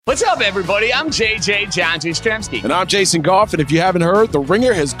What's up, everybody? I'm JJ John Jastrzemski. And I'm Jason Goff, and if you haven't heard, The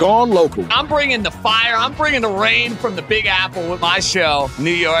Ringer has gone local. I'm bringing the fire, I'm bringing the rain from the Big Apple with my show,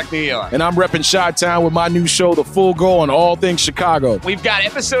 New York, New York. And I'm repping Chi-Town with my new show, The Full Go, on all things Chicago. We've got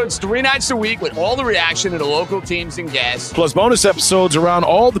episodes 3 nights a week with all the reaction to the local teams and guests. Plus bonus episodes around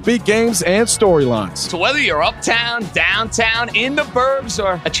all the big games and storylines. So whether you're uptown, downtown, in the burbs,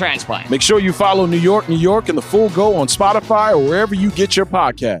 or a transplant, make sure you follow New York, New York, and The Full Go on Spotify or wherever you get your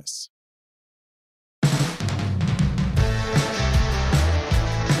podcasts.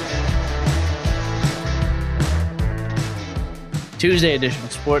 Tuesday edition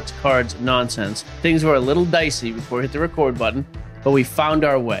of Sports Cards Nonsense. Things were a little dicey before we hit the record button, but we found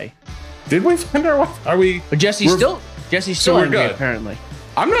our way. Did we find our way? Are we? But Jesse's still angry, good. Apparently.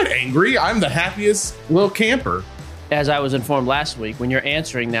 I'm not angry. I'm the happiest little camper. As I was informed last week, when you're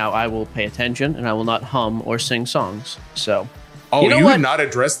answering now, I will pay attention and I will not hum or sing songs. So, you would not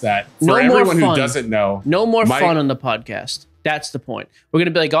address that for everyone who doesn't know. No more fun on the podcast. That's the point. We're going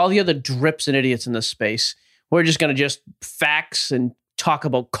to be like all the other drips and idiots in this space. We're just going to just facts and talk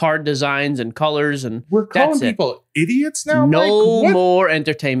about card designs and colors. And we're calling people idiots now? No more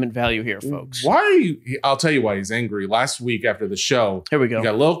entertainment value here, folks. Why are you? I'll tell you why he's angry. Last week after the show, here we go. He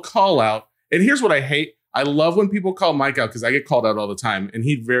got a little call out. And here's what I hate. I love when people call Mike out because I get called out all the time. And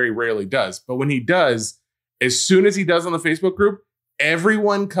he very rarely does. But when he does, as soon as he does on the Facebook group,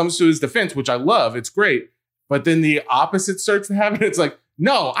 everyone comes to his defense, which I love. It's great. But then the opposite starts to happen. It's like,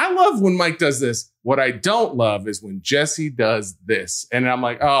 no, I love when Mike does this. What I don't love is when Jesse does this. And I'm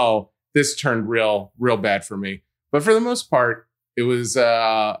like, oh, this turned real bad for me. But for the most part, it was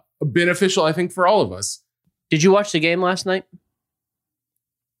beneficial, I think, for all of us. Did you watch the game last night?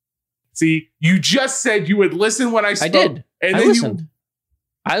 See, you just said you would listen when I spoke. I did. And I listened.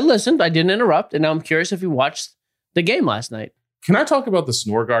 I listened. I didn't interrupt. And now I'm curious if you watched the game last night. Can I talk about the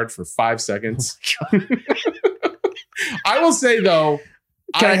snore guard for 5 seconds? I will say, though,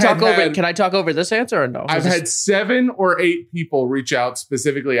 Can I talk over this answer or no? I've had 7 or 8 people reach out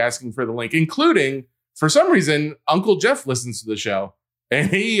specifically asking for the link, including, for some reason, Uncle Jeff listens to the show.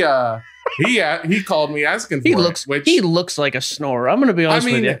 And he called me asking for it. He looks like a snorer. I'm going to be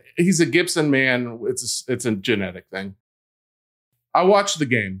honest with you. He's a Gibson man. It's a genetic thing. I watched the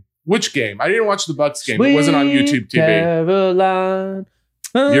game. Which game? I didn't watch the Bucks game. It wasn't on YouTube TV. Caroline.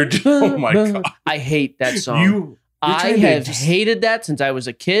 Oh my God. I hate that song. I have hated that since I was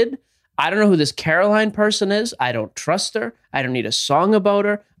a kid. I don't know who this Caroline person is. I don't trust her. I don't need a song about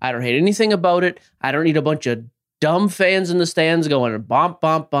her. I don't hate anything about it. I don't need a bunch of dumb fans in the stands going bump,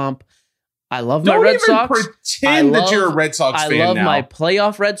 bump, bump. I love my Red Sox. Don't even pretend that you're a Red Sox fan now. I love my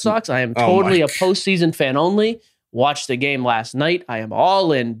playoff Red Sox. I am totally a postseason fan only. Watched the game last night. I am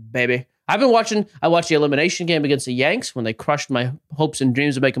all in, baby. I watched the elimination game against the Yanks when they crushed my hopes and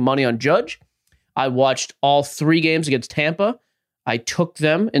dreams of making money on Judge. I watched all 3 games against Tampa. I took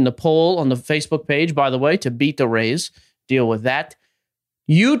them in the poll on the Facebook page, by the way, to beat the Rays. Deal with that.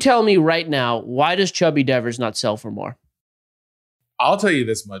 You tell me right now, why does Chubby Devers not sell for more? I'll tell you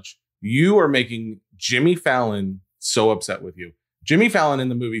this much. You are making Jimmy Fallon so upset with you. Jimmy Fallon in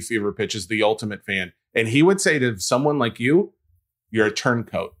the movie Fever Pitch is the ultimate fan. And he would say to someone like you, you're a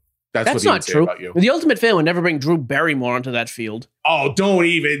turncoat. That's what he would say about you. The ultimate fan would never bring Drew Barrymore onto that field. Oh, don't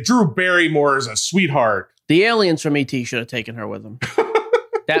even. Drew Barrymore is a sweetheart. The aliens from E.T. should have taken her with them.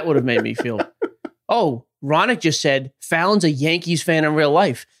 That would have made me feel. Oh, Ronick just said Fallon's a Yankees fan in real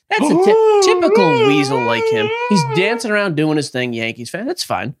life. That's a typical weasel like him. He's dancing around doing his thing, Yankees fan. That's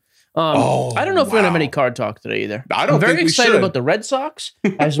fine. I don't know if we're going to have any card talk today either. I'm very excited about the Red Sox.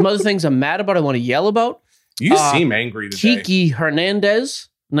 I have some other things I'm mad about I want to yell about. You seem angry today. Kiki Hernandez.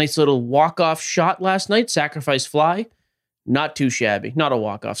 Nice little walk-off shot last night. Sacrifice fly. Not too shabby. Not a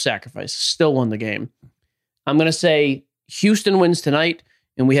walk-off. Sacrifice. Still won the game. I'm going to say Houston wins tonight,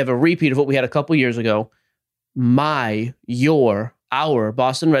 and we have a repeat of what we had a couple years ago. Our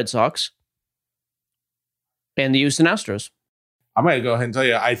Boston Red Sox and the Houston Astros. I'm going to go ahead and tell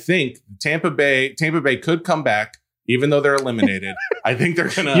you, I think Tampa Bay could come back, even though they're eliminated. I think they're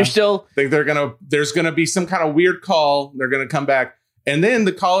going to... There's going to be some kind of weird call. They're going to come back. And then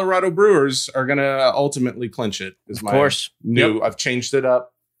the Colorado Brewers are going to ultimately clinch it. Of course. I've changed it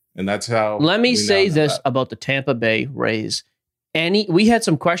up, and that's how. Let me say this about the Tampa Bay Rays. We had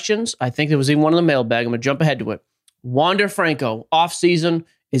some questions. I think there was even one in the mailbag. I'm going to jump ahead to it. Wander Franco, offseason.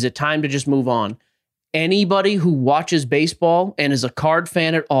 Is it time to just move on? Anybody who watches baseball and is a card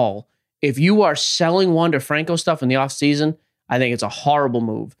fan at all, if you are selling Wander Franco stuff in the offseason, I think it's a horrible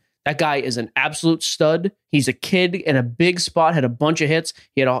move. That guy is an absolute stud. He's a kid in a big spot, had a bunch of hits.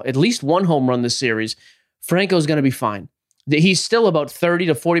 He had at least one home run this series. Franco's going to be fine. He's still about 30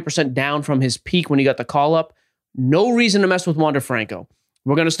 to 40% down from his peak when he got the call up. No reason to mess with Wander Franco.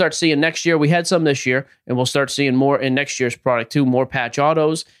 We're going to start seeing next year. We had some this year, and we'll start seeing more in next year's product too, more patch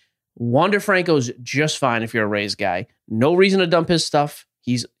autos. Wander Franco's just fine if you're a Rays guy. No reason to dump his stuff.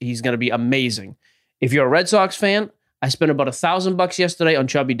 He's going to be amazing. If you're a Red Sox fan, I spent about $1,000 yesterday on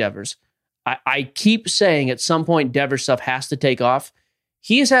Chubby Devers. I keep saying at some point Devers stuff has to take off.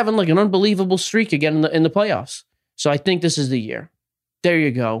 He is having like an unbelievable streak again in the playoffs. So I think this is the year. There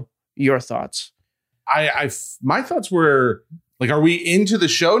you go. Your thoughts. My thoughts were like, are we into the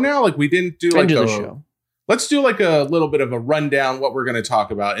show now? Like we didn't do like into the show. Let's do like a little bit of a rundown what we're going to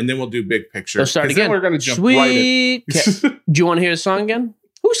talk about, and then we'll do big picture. Let's start again. Then we're going to jump Sweet. right in. Do you want to hear the song again?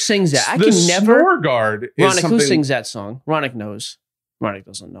 Who sings that? I The can never. Snore Guard is Ronick, something. who sings that song? Ronick knows. Ronick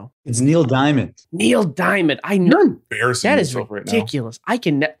doesn't know. It's Neil Diamond. Neil Diamond. I know. You're embarrassing That is yourself right now. ridiculous. I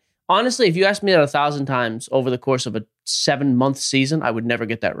can honestly, if you asked me that 1,000 times over the course of a 7-month season, I would never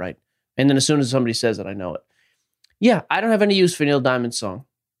get that right. And then as soon as somebody says it, I know it. Yeah, I don't have any use for Neil Diamond's song.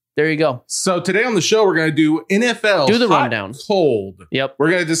 There you go. So today on the show, we're going to do NFL Do the hot, rundown. cold. Yep. We're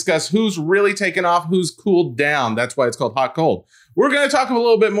going to discuss who's really taken off, who's cooled down. That's why it's called hot cold. We're going to talk a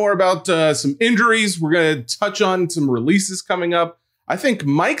little bit more about some injuries. We're going to touch on some releases coming up. I think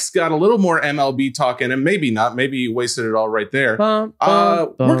Mike's got a little more MLB talk in him. Maybe not. Maybe he wasted it all right there. We're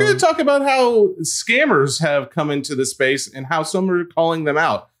going to talk about how scammers have come into the space and how some are calling them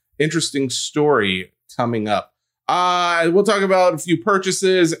out. Interesting story coming up. We'll talk about a few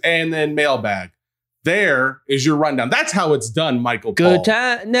purchases and then mailbag. There is your rundown. That's how it's done, Michael Paul. Good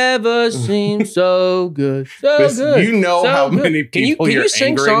time never seems so good. So good. You know so how good. many people Can you're you sing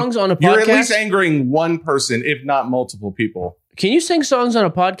angering? songs on a podcast? You're at least angering one person, if not multiple people. Can you sing songs on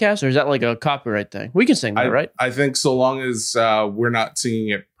a podcast, or is that like a copyright thing? We can sing that, right? I think so long as we're not singing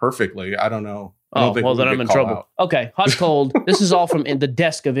it perfectly. I don't know. I don't think well, we then get I'm in called trouble. out. Okay, hot cold. This is all from the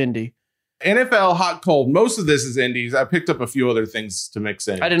desk of Indy. NFL hot cold. Most of this is indies. I picked up a few other things to mix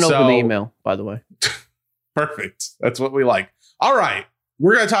in. I didn't open the email, by the way. Perfect. That's what we like. All right.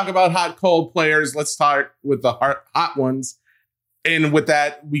 We're going to talk about hot cold players. Let's start with the hot ones. And with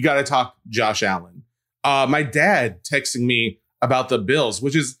that, we got to talk Josh Allen. My dad texting me about the Bills,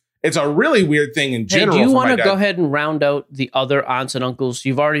 which is, it's a really weird thing in general. Hey, do you want to go ahead and round out the other aunts and uncles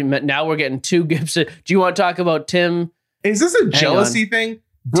you've already met? Now we're getting two Gibson. Do you want to talk about Tim? Is this a jealousy thing?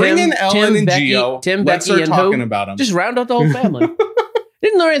 Bring in Ellen Tim, and Becky, Gio. Tim, Let's Becky, start and talking who? about them. Just round out the whole family.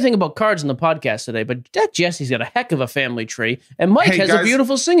 Didn't learn anything about cards in the podcast today, but that Jesse's got a heck of a family tree, and Mike has guys, a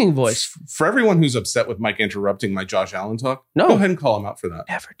beautiful singing voice. For everyone who's upset with Mike interrupting my Josh Allen talk, No. go ahead and call him out for that.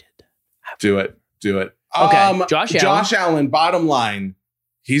 Never did. Do it. Okay, Josh Allen, bottom line,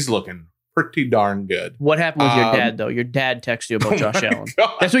 he's looking pretty darn good. What happened with your dad, though? Your dad texted you about Josh my Allen.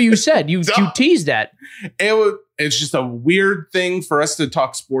 God. That's what you said. You teased that. It's just a weird thing for us to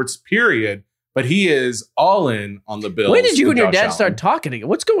talk sports, period. But he is all in on the Bills. When did you with and your Josh dad Allen. start talking again?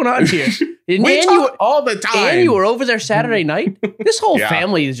 What's going on here? And We you talk were, all the time. and you were over there Saturday night. This whole Yeah.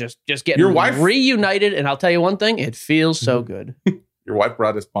 family is just getting Your wife- reunited. And I'll tell you one thing: it feels so good. Your wife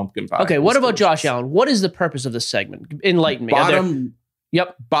brought us pumpkin pie. Okay, It what was about Josh delicious. Allen? What is the purpose of this segment? Enlighten me. Are there-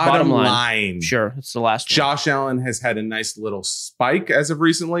 Yep. Bottom line. Sure, it's the last one. Josh Allen has had a nice little spike as of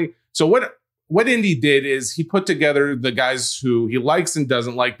recently. So what Indy did is he put together the guys who he likes and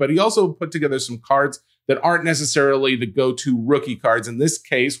doesn't like, but he also put together some cards that aren't necessarily the go-to rookie cards. In this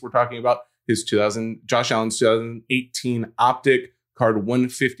case, we're talking about Josh Allen's 2018 Optic card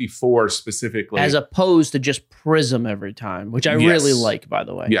 154 specifically. As opposed to just Prism every time, which I Yes. really like, by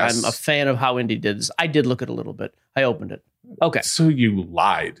the way. Yes. I'm a fan of how Indy did this. I did look at it a little bit. I opened it. Okay. So you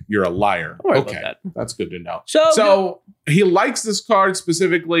lied. You're a liar. Don't worry about Okay. that. That's good to know. So He likes this card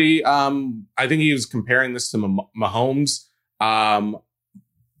specifically. I think he was comparing this to Mahomes.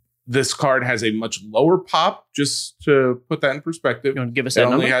 This card has a much lower pop, just to put that in perspective. you want to give us It that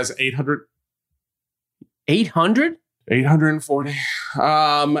only number? has 800, 800? 840.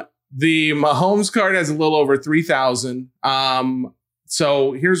 The Mahomes card has a little over 3,000.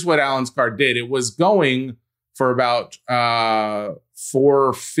 So here's what Allen's card did. It was going for about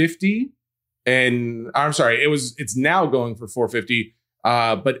 450, and I'm sorry, it's now going for 450.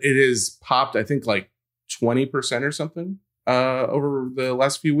 But it has popped, I think, like 20% or something over the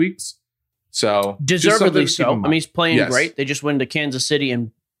last few weeks. So just Deservedly something to keep so. in I mind. mean, he's playing Yes. great. They just went to Kansas City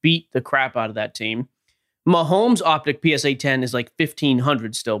and beat the crap out of that team. Mahomes' Optic PSA 10 is like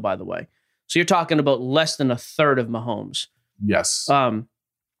 1,500 still, by the way. So you're talking about less than a third of Mahomes. Yes.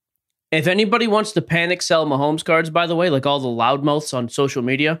 If anybody wants to panic sell Mahomes cards, by the way, like all the loudmouths on social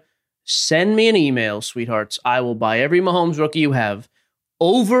media, send me an email, sweethearts. I will buy every Mahomes rookie you have.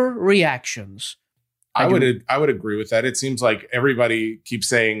 Overreactions I would agree with that. It seems like everybody keeps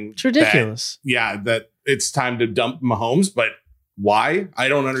saying It's ridiculous. that it's time to dump Mahomes, but why? I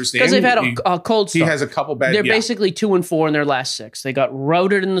don't understand. Because they've had a cold start. He has a couple bad. They're basically 2-4 in their last 6. They got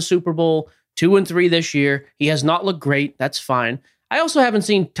routed in the Super Bowl, 2-3 this year. He has not looked great. That's fine. I also haven't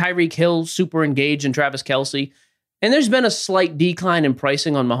seen Tyreek Hill super engaged in Travis Kelce. And there's been a slight decline in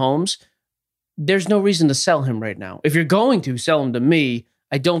pricing on Mahomes. There's no reason to sell him right now. If you're going to sell him to me,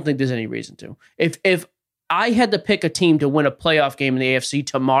 I don't think there's any reason to. If I had to pick a team to win a playoff game in the AFC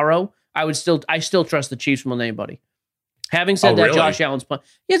tomorrow, I still trust the Chiefs more than anybody. Having said that, really? Josh Allen's playing.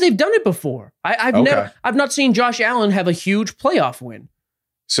 Yeah, they've done it before. I've not seen Josh Allen have a huge playoff win.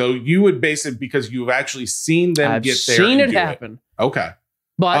 So you would base it because you've actually seen them get there. I've seen it happen. Okay.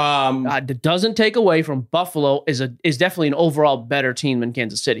 But it doesn't take away from Buffalo is definitely an overall better team than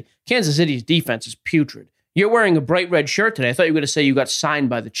Kansas City. Kansas City's defense is putrid. You're wearing a bright red shirt today. I thought you were going to say you got signed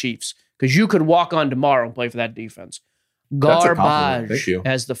by the Chiefs because you could walk on tomorrow and play for that defense. Garbage,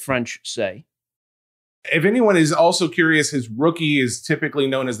 as the French say. If anyone is also curious, his rookie is typically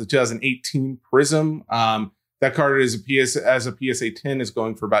known as the 2018 Prism. That card is as a PSA 10 is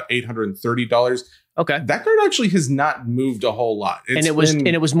going for about $830. Okay, that card actually has not moved a whole lot, and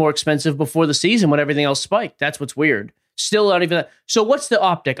it was more expensive before the season when everything else spiked. That's what's weird. Still not even that. So what's the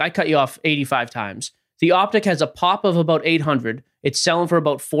optic? I cut you off 85 times. The optic has a pop of about 800. It's selling for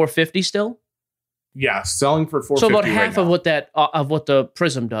about 450 still. Yeah, selling for 450. So about half of what the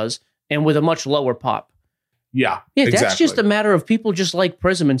Prism does, and with a much lower pop. Yeah, exactly. That's just a matter of people just like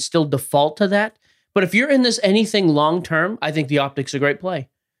Prism and still default to that. But if you're in this anything long term, I think the optic's a great play.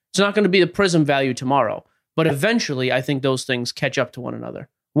 It's not going to be the Prism value tomorrow, but eventually I think those things catch up to one another,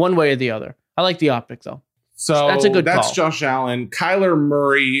 one way or the other. I like the optic though. So that's a good call. That's Josh Allen. Kyler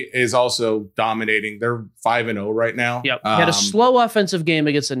Murray is also dominating. They're 5-0 right now. Yep. He had a slow offensive game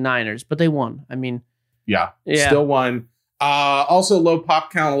against the Niners, but they won. I mean, yeah. Still won. Also low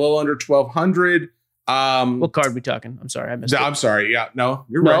pop count, a little under 1,200. What card are we talking? I'm sorry, I missed it. I'm sorry. Yeah, no,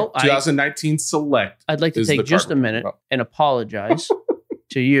 you're right. 2019 Select. I'd like to take just a minute and apologize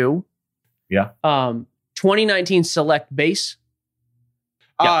to you. Yeah. 2019 Select Base.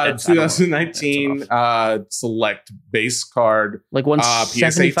 2019 Select Base card. Like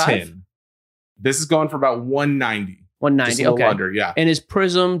 175? PSA 10. This is going for about 190. 190, okay. Under, yeah. And his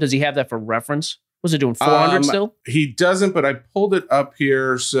Prism, does he have that for reference? Was it doing 400 still? He doesn't, but I pulled it up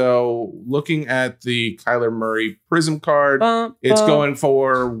here. So looking at the Kyler Murray Prism card, it's going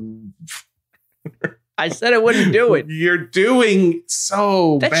for... I said I wouldn't do it. You're doing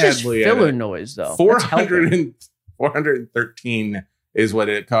so That's badly. That's just filler noise, though. 413 is what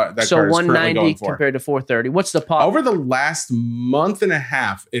that card is currently going for. So 190 compared to 430. What's the pop? Over the last month and a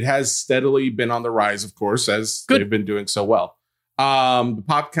half, it has steadily been on the rise, of course, as they've been doing so well. The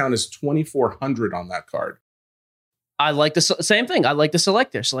pop count is 2,400 on that card. I like the same thing. I like the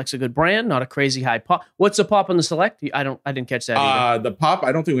Select there. Select's a good brand, not a crazy high pop. What's the pop on the Select? I didn't catch that either. The pop,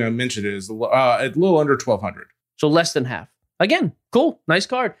 I don't think we mentioned it, is a little under 1,200. So less than half. Again, cool. Nice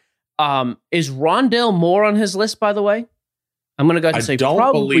card. Is Rondale Moore on his list, by the way? I'm going to go ahead and say probably not.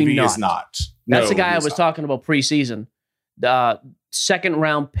 I don't believe he is not. That's the guy I was talking about preseason. The second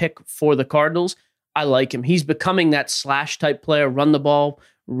round pick for the Cardinals. I like him. He's becoming that slash type player, run the ball,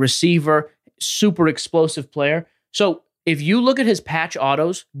 receiver, super explosive player. So if you look at his patch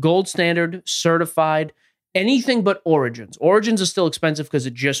autos, gold standard, certified, anything but Origins. Origins is still expensive because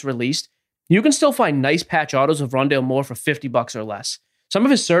it just released. You can still find nice patch autos of Rondale Moore for $50 or less. Some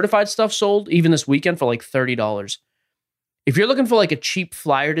of his certified stuff sold even this weekend for like $30. If you're looking for like a cheap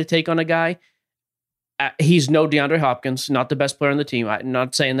flyer to take on a guy, he's no DeAndre Hopkins, not the best player on the team. I'm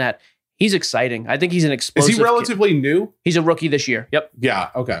not saying that. He's exciting. I think he's an explosive. Is he relatively new? He's a rookie this year. Yep. Yeah.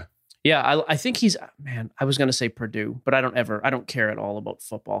 Okay. Yeah, I think he's, man, I was going to say Purdue, but I don't care at all about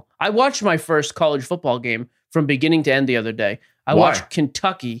football. I watched my first college football game from beginning to end the other day. I watched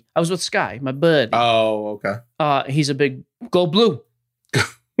Kentucky. I was with Sky, my bud. Oh, okay. He's a big go blue.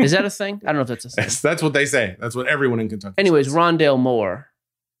 Is that a thing? I don't know if that's a thing. That's what they say. That's what everyone in Kentucky Anyways, says. Rondale Moore.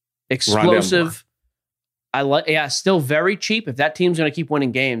 Explosive. Rondale Moore. Still very cheap. If that team's going to keep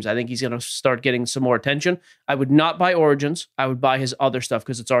winning games, I think he's going to start getting some more attention. I would not buy Origins. I would buy his other stuff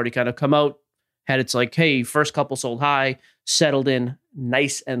because it's already kind of come out. Had it's like, hey, first couple sold high, settled in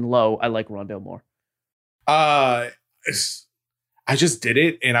nice and low. I like Rondale Moore. I just did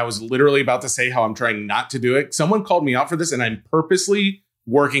it, and I was literally about to say how I'm trying not to do it. Someone called me out for this, and I'm purposely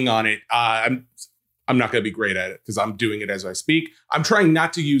working on it. I'm not going to be great at it because I'm doing it as I speak. I'm trying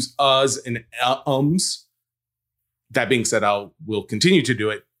not to use uhs and ums. That being said, will continue to do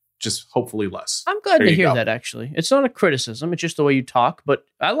it, just hopefully less. I'm glad to hear that, actually. It's not a criticism. It's just the way you talk, but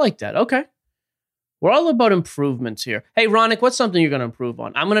I like that. Okay. We're all about improvements here. Hey, Ronick, what's something you're going to improve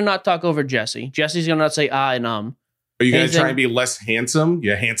on? I'm going to not talk over Jesse. Jesse's going to not say ah and Are you going to try and be less handsome?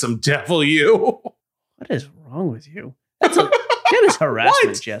 You handsome devil, you. What is wrong with you? That is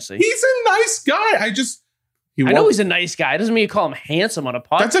harassment, Jesse. He's a nice guy. I know he's a nice guy. It doesn't mean you call him handsome on a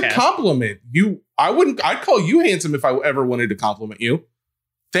podcast. That's a compliment. I'd call you handsome if I ever wanted to compliment you.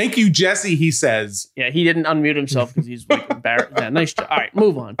 Thank you, Jesse, he says. Yeah, he didn't unmute himself because he's like embarrassed. Yeah, nice job. All right,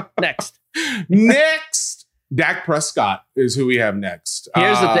 move on. Next, Dak Prescott is who we have next.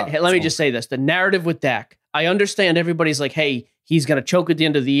 Here's the thing. Let me just say this. The narrative with Dak, I understand everybody's like, hey, he's going to choke at the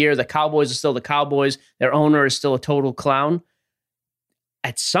end of the year. The Cowboys are still the Cowboys. Their owner is still a total clown.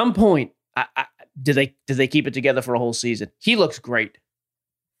 At some point, do they keep it together for a whole season? He looks great.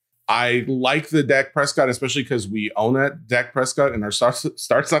 I like the Dak Prescott, especially because we own that Dak Prescott in our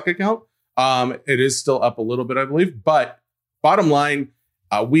Startsuck account. It is still up a little bit, I believe. But bottom line,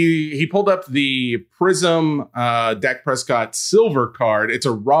 he pulled up the Prism Dak Prescott silver card. It's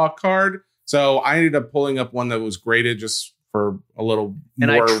a raw card. So I ended up pulling up one that was graded just for a little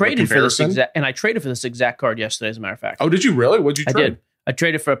more. I traded for this exact card yesterday, as a matter of fact. Oh, did you really? What'd you trade? I did. I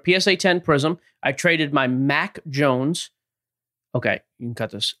traded for a PSA 10 Prism. I traded my Mac Jones. Okay, you can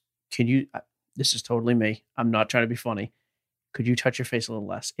cut this. Can you? This is totally me. I'm not trying to be funny. Could you touch your face a little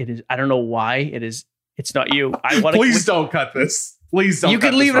less? It is. I don't know why it is. It's not you. Please don't cut this. Please don't. You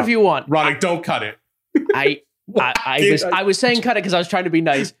can leave it if you want. Ronnie, don't cut it. I was saying cut it because I was trying to be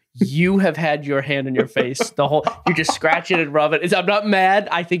nice. You have had your hand in your face you just scratch it and rub it. I'm not mad.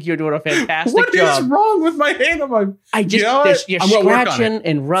 I think you're doing a fantastic job. What is wrong with my hand on my? You're scratching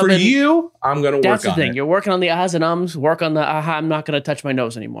and rubbing. For you, I'm going to work on it. That's the thing. You're working on the ahs and ums. Work on the I'm not going to touch my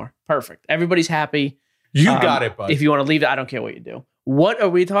nose anymore. Perfect. Everybody's happy. You got it, bud. If you want to leave it, I don't care what you do. What are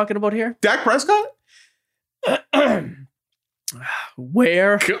we talking about here? Dak Prescott?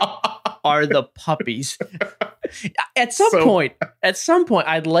 Where are the puppies? At some point,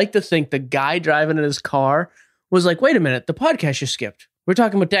 I'd like to think the guy driving in his car was like, wait a minute, the podcast you skipped. We're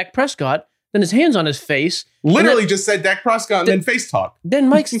talking about Dak Prescott. Then his hands on his face. Literally just said Dak Prescott and then face talk. Then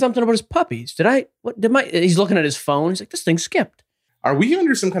Mike said something about his puppies. He's looking at his phone. He's like, this thing skipped. Are we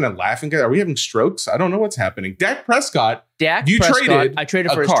under some kind of laughing? Are we having strokes? I don't know what's happening. Dak Prescott. I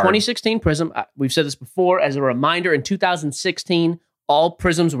traded for his 2016 Prism. We've said this before. As a reminder, in 2016, all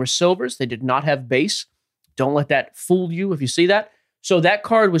Prisms were silvers. They did not have base. Don't let that fool you if you see that. So that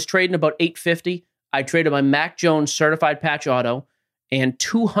card was trading about $850. I traded my Mac Jones certified patch auto and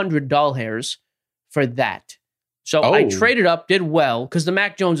 200 doll hairs for that. So I traded up, did well, because the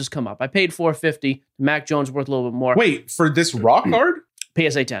Mac Jones has come up. I paid $450. The Mac Jones worth a little bit more. Wait, for this raw card?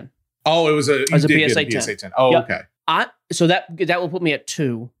 PSA 10. Oh, it was a PSA 10. Oh, yep. Okay. So that will put me at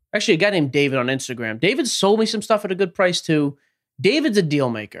 2. Actually, a guy named David on Instagram. David sold me some stuff at a good price too. David's a deal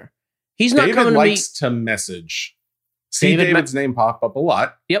maker. He's not coming to me. David likes to message. See David's name pop up a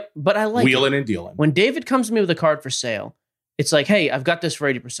lot. Yep, but I like wheeling and dealing. When David comes to me with a card for sale, it's like, hey, I've got this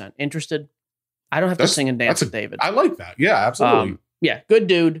for 80%. Interested? I don't have to sing and dance with David. I like that. Yeah, absolutely. Yeah, good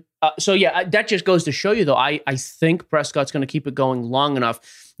dude. That just goes to show you, though, I think Prescott's going to keep it going long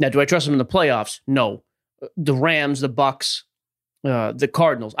enough. Now, do I trust him in the playoffs? No. The Rams, the Bucks, the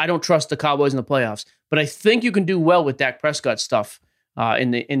Cardinals. I don't trust the Cowboys in the playoffs. But I think you can do well with Dak Prescott stuff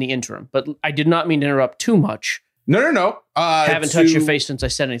in the interim. But I did not mean to interrupt too much. No. Haven't touched your face since I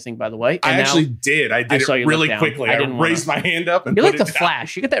said anything, by the way. And I actually did. I did it really quickly. I raised my hand up and you're like the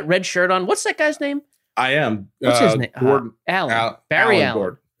Flash. You got that red shirt on. What's that guy's name? I am. What's his name? Gordon. Barry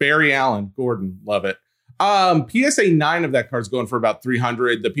Allen. Barry Allen. Gordon. Love it. PSA 9 of that card's going for about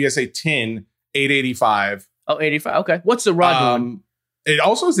 $300. The PSA 10, $885. Oh, 85. Okay. What's the raw doing? It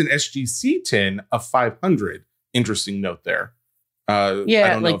also is an SGC 10 of $500. Interesting note there. I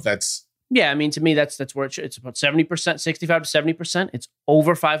don't know if that's. Yeah, I mean, to me, that's where it's about 70%, 65 to 70%. It's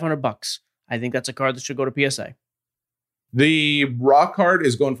over $500. I think that's a card that should go to PSA. The raw card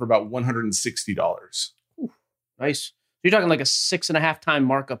is going for about $160. Ooh, nice. So you're talking like a 6.5 time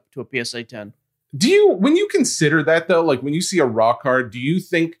markup to a PSA 10. When you consider that though, like when you see a raw card, do you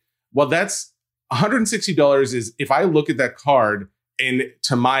think, well, that's $160 is if I look at that card and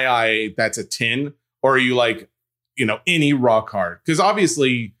to my eye, that's a 10, or are you like, any raw card? Because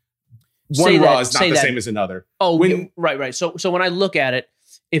obviously one raw is not the same as another. Oh, right. So when I look at it,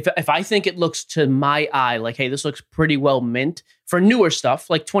 if I think it looks to my eye like, hey, this looks pretty well mint for newer stuff,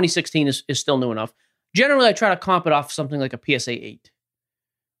 like 2016 is still new enough. Generally, I try to comp it off something like a PSA 8.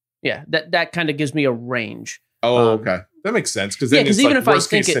 Yeah, that kind of gives me a range. Oh, okay. That makes sense. Because then it's even like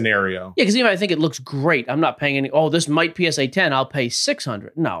worst case scenario. Yeah, because even if I think it looks great, I'm not paying any, this might PSA 10, I'll pay $600.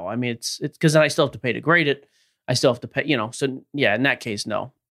 No, I mean, it's because then I still have to pay to grade it. I still have to pay, so yeah, in that case,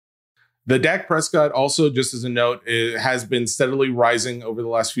 no. The Dak Prescott also, just as a note, it has been steadily rising over the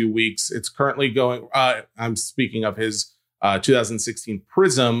last few weeks. It's currently going, I'm speaking of his 2016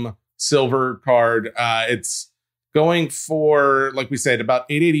 Prism silver card. It's going for, like we said, about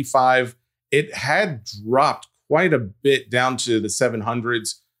 885. It had dropped quite a bit down to the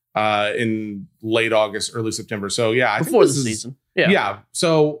 700s in late August, early September. So yeah, before the season. Yeah.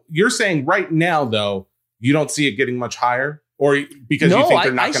 So you're saying right now, though, you don't see it getting much higher? Or because you think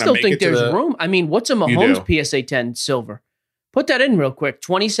they're not going to make it? I still think there's room. I mean, what's a Mahomes PSA 10 silver? Put that in real quick.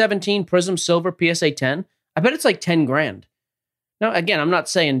 2017 Prism Silver PSA 10. I bet it's like 10 grand. Now, again, I'm not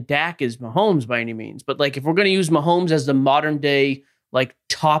saying Dak is Mahomes by any means, but like if we're going to use Mahomes as the modern day, like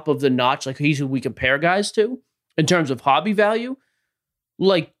top of the notch, like he's who we compare guys to in terms of hobby value,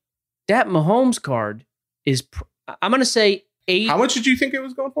 like that Mahomes card is, I'm going to say 8. How much did you think it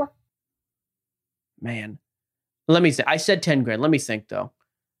was going for? Man. Let me think. I said 10 grand. Let me think, though.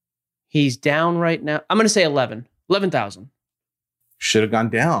 He's down right now. I'm going to say 11,000. Should have gone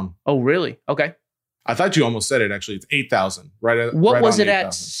down. Oh, really? Okay. I thought you almost said it, actually. It's 8,000. What was it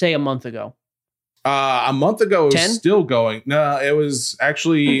at, say, a month ago? A month ago, it 10? was still going. No, it was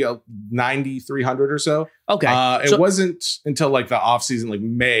actually 9,300 or so. Okay. It wasn't until like the offseason, like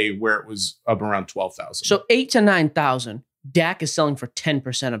May, where it was up around 12,000. So 8,000 to 9,000. Dak is selling for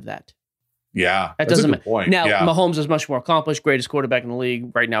 10% of that. Yeah, that doesn't matter. Point. Now, yeah. Mahomes is much more accomplished, greatest quarterback in the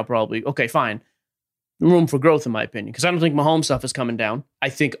league right now, probably. Okay, fine. Room for growth, in my opinion, because I don't think Mahomes stuff is coming down. I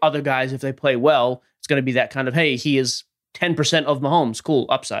think other guys, if they play well, it's going to be that kind of, hey, he is 10% of Mahomes. Cool,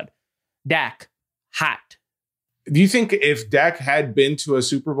 upside. Dak, hot. Do you think if Dak had been to a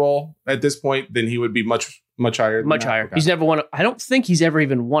Super Bowl at this point, then he would be much higher? Much higher. Okay. He's never won. I don't think he's ever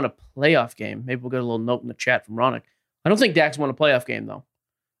even won a playoff game. Maybe we'll get a little note in the chat from Ronick. I don't think Dak's won a playoff game, though.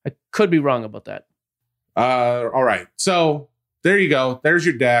 I could be wrong about that. All right. So there you go. There's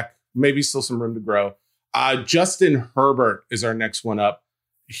your Dak. Maybe still some room to grow. Justin Herbert is our next one up.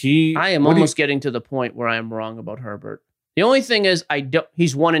 I am almost getting to the point where I am wrong about Herbert. The only thing is,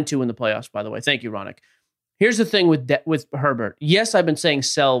 he's 1-2 in the playoffs, by the way. Thank you, Ronick. Here's the thing with Herbert. Yes, I've been saying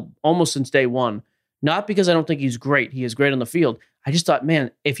sell almost since day one. Not because I don't think he's great. He is great on the field. I just thought,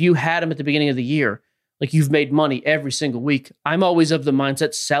 man, if you had him at the beginning of the year, like you've made money every single week. I'm always of the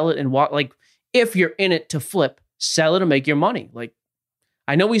mindset, sell it and walk. Like if you're in it to flip, sell it and make your money. Like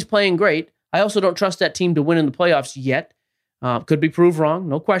I know he's playing great. I also don't trust that team to win in the playoffs yet. Could be proved wrong,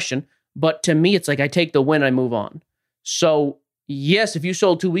 no question. But to me, it's like I take the win, I move on. So yes, if you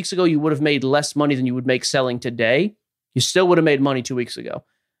sold 2 weeks ago, you would have made less money than you would make selling today. You still would have made money 2 weeks ago.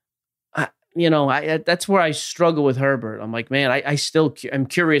 That's where I struggle with Herbert. I'm like, man, I'm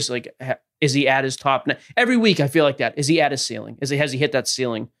curious. Like, is he at his top? Every week I feel like that. Is he at his ceiling? Has he hit that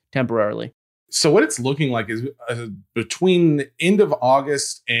ceiling temporarily? So what it's looking like is between the end of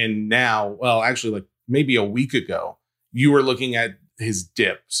August and now, well, actually like maybe a week ago, you were looking at his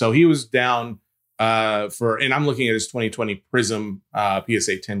dip. So he was down and I'm looking at his 2020 Prism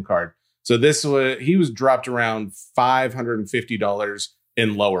PSA 10 card. So he was dropped around $550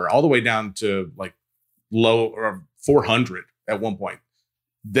 and lower, all the way down to like low or 400 at one point.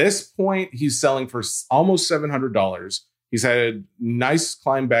 This point, he's selling for almost $700. He's had a nice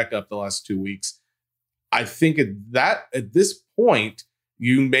climb back up the last 2 weeks. I think at this point,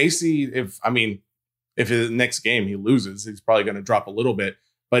 you may see if his next game he loses, he's probably going to drop a little bit.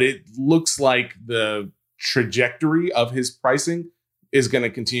 But it looks like the trajectory of his pricing is going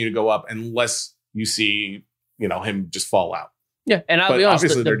to continue to go up unless you see, him just fall out. Yeah, and I'll be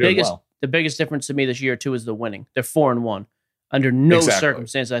honest, the biggest difference to me this year too is the winning. They're 4-1. Under no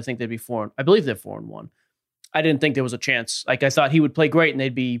circumstances, I think they'd be 4. I believe they're 4-1. I didn't think there was a chance. Like I thought he would play great and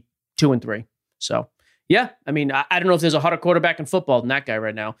they'd be 2-3. So yeah, I mean, I don't know if there's a hotter quarterback in football than that guy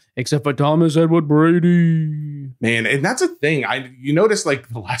right now, except for Thomas Edward Brady. Man, and that's a thing. You notice like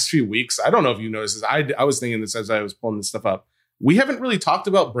the last few weeks. I don't know if you noticed this. I was thinking this as I was pulling this stuff up. We haven't really talked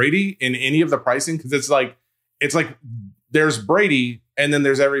about Brady in any of the pricing because it's like there's Brady and then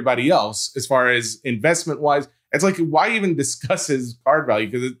there's everybody else as far as investment wise. It's like, why even discuss his card value?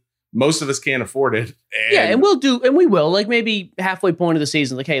 Because most of us can't afford it. And we will. Like maybe halfway point of the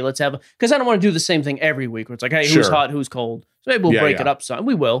season, like, hey, let's have because I don't want to do the same thing every week where it's like, hey, who's hot, who's cold. So maybe we'll break it up some.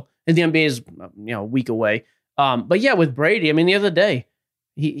 We will. And the NBA is a week away. But yeah, with Brady, I mean, the other day,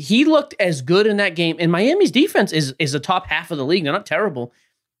 he looked as good in that game. And Miami's defense is the top half of the league. They're not terrible.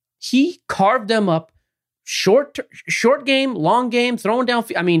 He carved them up. Short game, long game, throwing down.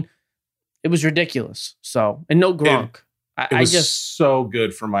 I mean, it was ridiculous. So, and no Gronk. It was so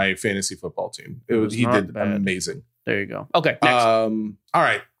good for my fantasy football team. He did amazing. There you go. Okay. Next. All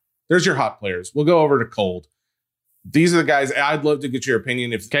right. There's your hot players. We'll go over to cold. these are the guys. I'd love to get your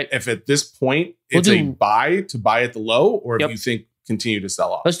opinion if at this point it's We'll a buy to buy at the low, or if Yep. you think continue to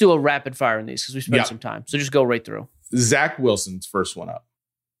sell off. Let's do a rapid fire in these because we spent Yep. some time. So just go right through. Zach Wilson's first one up.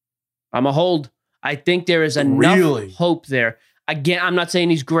 I'm a hold. I think there is enough Really? hope there. Again, I'm not saying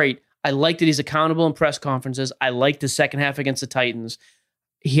he's great. I like that he's accountable in press conferences. I liked the second half against the Titans.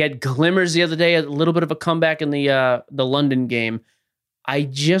 He had glimmers the other day, a little bit of a comeback in the London game. I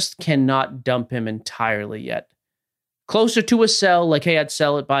just cannot dump him entirely yet. Closer to a sell, like, hey, I'd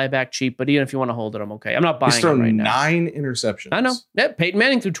sell it, buy it back cheap. But even if you want to hold it, I'm okay. I'm not buying He's it thrown right now. 9 interceptions. I know. Yeah, Peyton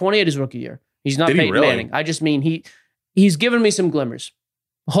Manning threw 28 his rookie year. He's not Did he Peyton really? Manning. I just mean he's given me some glimmers.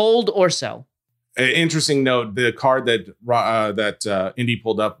 Hold or sell. An interesting note: the card that Indy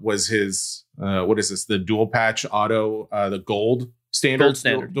pulled up was his. What is this? The dual patch auto, the gold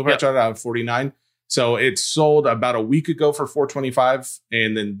standard. Dual patch auto out of 49. So it sold about a week ago for 425,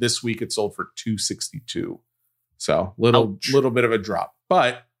 and then this week it sold for 262. So little bit of a drop,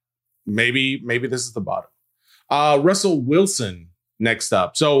 but maybe this is the bottom. Russell Wilson next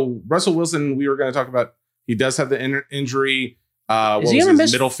up. So Russell Wilson, we were going to talk about. He does have the injury. What was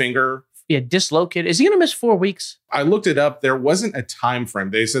his middle finger? Yeah, dislocated. Is he going to miss 4 weeks? I looked it up. There wasn't a time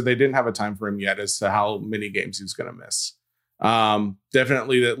frame. They said they didn't have a time frame yet as to how many games he's going to miss.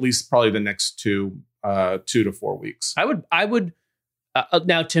 Definitely at least probably the next 2 to 4 weeks. I would.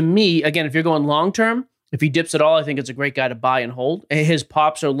 Now, to me, again, if you're going long term, if he dips at all, I think it's a great guy to buy and hold. His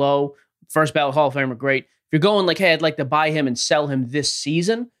pops are low. First ballot Hall of Famer, great. If you're going like, hey, I'd like to buy him and sell him this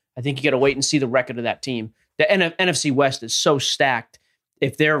season, I think you got to wait and see the record of that team. The NFC West is so stacked.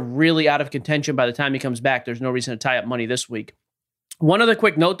 If they're really out of contention by the time he comes back, there's no reason to tie up money this week. One other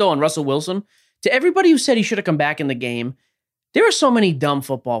quick note, though, on Russell Wilson. To everybody who said he should have come back in the game, there are so many dumb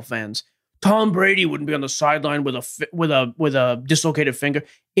football fans. Tom Brady wouldn't be on the sideline with a dislocated finger.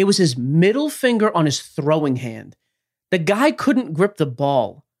 It was his middle finger on his throwing hand. The guy couldn't grip the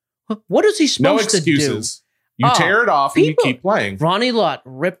ball. What is he supposed to do? No excuses. You tear it off and you keep playing. Ronnie Lott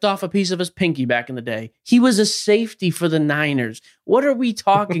ripped off a piece of his pinky back in the day. He was a safety for the Niners. What are we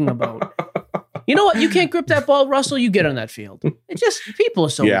talking about? You know what? You can't grip that ball, Russell. You get on that field. It just, people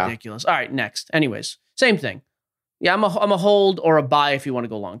are so ridiculous. All right, next. Anyways, same thing. Yeah, I'm a hold or a buy if you want to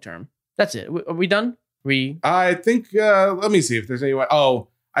go long term. That's it. Are we done? I think, let me see if there's anyone. Oh,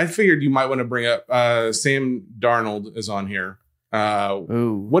 I figured you might want to bring up Sam Darnold is on here.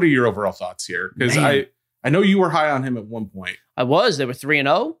 What are your overall thoughts here? Because I know you were high on him at one point. I was. They were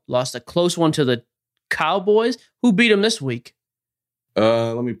 3-0. Lost a close one to the Cowboys. Who beat them this week?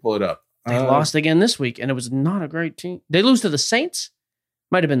 Let me pull it up. They lost again this week, and it was not a great team. They lose to the Saints?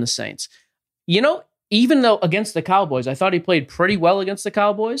 Might have been the Saints. You know, even though against the Cowboys, I thought he played pretty well against the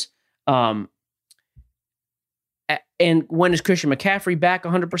Cowboys. And when is Christian McCaffrey back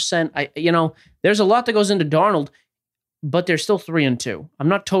 100%? There's a lot that goes into Darnold, but they're still 3-2. I'm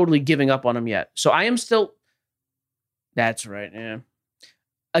not totally giving up on him yet. So I am still. That's right. Yeah.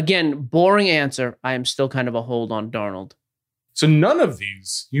 Again, boring answer. I am still kind of a hold on Darnold. So none of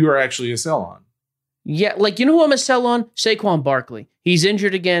these you are actually a sell on. Yeah, like, you know who I'm a sell on? Saquon Barkley. He's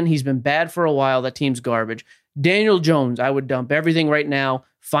injured again. He's been bad for a while. That team's garbage. Daniel Jones, I would dump everything right now,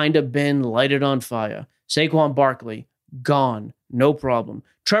 find a bin, light it on fire. Saquon Barkley, gone. No problem.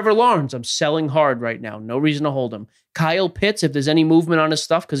 Trevor Lawrence, I'm selling hard right now. No reason to hold him. Kyle Pitts, if there's any movement on his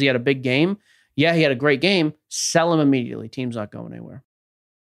stuff because he had a big game, yeah, he had a great game, sell him immediately. Team's not going anywhere.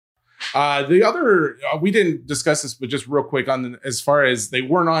 The other, we didn't discuss this, but just real quick as far as they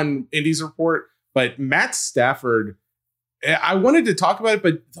weren't on Indy's report, but Matt Stafford, I wanted to talk about it,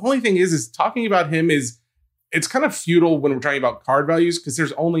 but the only thing is talking about him it's kind of futile when we're talking about card values because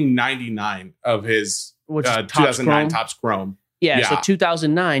there's only 99 of his 2009 Topps Chrome. Yeah, so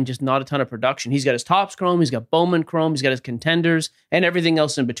 2009, just not a ton of production. He's got his Topps Chrome, he's got Bowman Chrome, he's got his contenders, and everything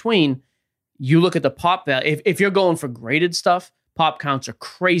else in between. You look at the pop value. If you're going for graded stuff, pop counts are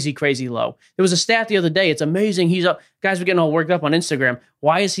crazy, crazy low. There was a stat the other day. It's amazing. Guys were getting all worked up on Instagram.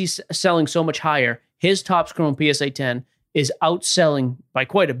 Why is he selling so much higher? His Topps Chrome PSA 10 is outselling by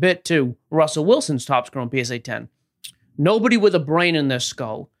quite a bit to Russell Wilson's Topps Chrome PSA 10. Nobody with a brain in their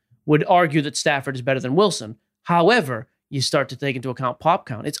skull would argue that Stafford is better than Wilson. However, you start to take into account pop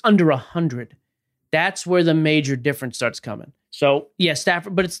count. It's under 100. That's where the major difference starts coming. So, yeah,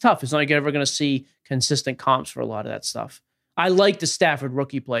 Stafford, but it's tough. It's not like you're ever going to see consistent comps for a lot of that stuff. I like the Stafford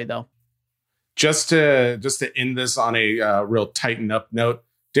rookie play, though. Just to end this on a real tighten up note,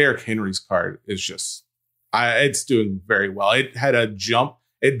 Derrick Henry's card is just, it's doing very well. It had a jump.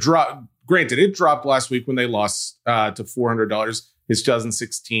 It dropped. Granted, it dropped last week when they lost to $400. His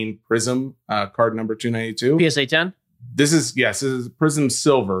 2016 Prism card number 292. PSA 10? This is Prism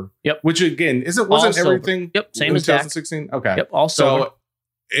Silver. Yep. Which again wasn't everything. Yep. Same as 2016. Okay. Yep. All silver. So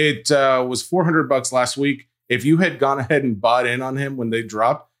it was $400 last week. If you had gone ahead and bought in on him when they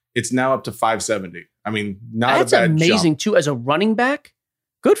dropped, it's now up to $570. I mean, That's a bad amazing jump. too. As a running back,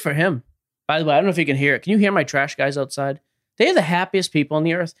 good for him. By the way, I don't know if you can hear it. Can you hear my trash guys outside? They are the happiest people on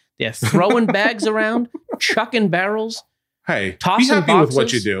the earth. They're throwing bags around, chucking barrels. Hey, tossing be happy boxes. with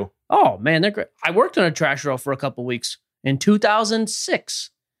what you do. Oh man, they're great. I worked on a trash row for a couple weeks in 2006.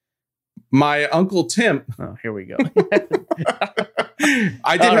 My Uncle Tim. Oh, here we go.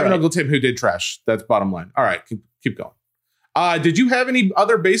 I did have an Uncle Tim who did trash. That's bottom line. All right, keep going. Did you have any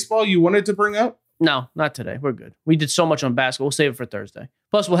other baseball you wanted to bring up? No, not today. We're good. We did so much on basketball. We'll save it for Thursday.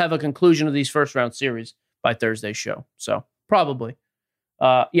 Plus, we'll have a conclusion of these first round series by Thursday's show. So probably.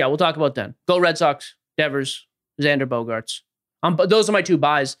 Yeah, we'll talk about then. Go Red Sox, Devers, Xander Bogaerts. Those are my two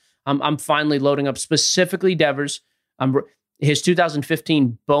buys. I'm finally loading up specifically Devers. His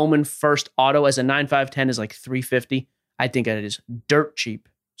 2015 Bowman first auto as a 9.510 is like $350. I think it is dirt cheap.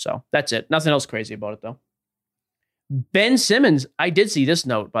 So that's it. Nothing else crazy about it though. Ben Simmons, I did see this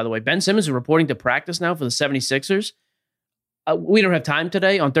note, by the way. Ben Simmons is reporting to practice now for the 76ers. We don't have time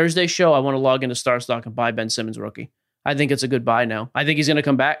today. On Thursday's show, I want to log into StarStock and buy Ben Simmons rookie. I think it's a good buy now. I think he's going to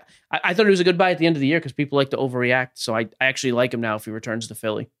come back. I thought it was a good buy at the end of the year because people like to overreact. So I actually like him now if he returns to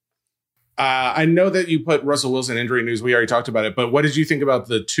Philly. I know that you put Russell Wilson injury news. We already talked about it. But what did you think about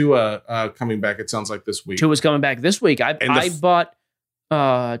the Tua coming back, it sounds like, this week? Tua's coming back this week. I bought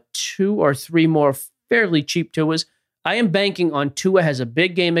 2 or 3 more fairly cheap Tuas. I am banking on Tua has a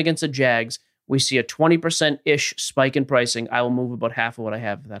big game against the Jags. We see a 20%-ish spike in pricing. I will move about half of what I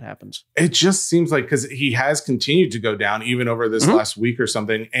have if that happens. It just seems like because he has continued to go down even over this last week or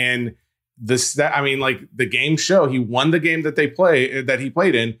something. And the game show, he won the game that he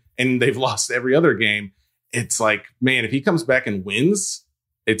played in, and they've lost every other game. It's like, man, if he comes back and wins,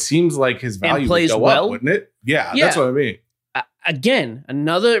 it seems like his value would go up, wouldn't it? Yeah, that's what I mean. Again,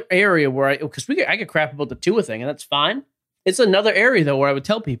 another area where I get crap about the Tua thing, and that's fine. It's another area though where I would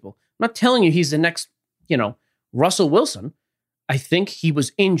tell people, I'm not telling you he's the next, Russell Wilson. I think he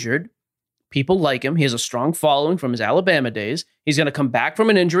was injured. People like him. He has a strong following from his Alabama days. He's going to come back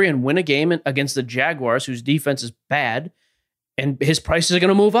from an injury and win a game against the Jaguars, whose defense is bad, and his prices are going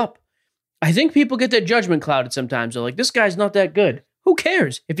to move up. I think people get their judgment clouded sometimes. They're like, this guy's not that good. Who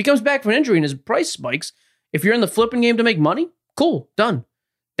cares? If he comes back from an injury and his price spikes, if you're in the flipping game to make money, cool, done.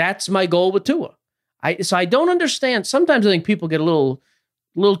 That's my goal with Tua. So I don't understand. Sometimes I think people get a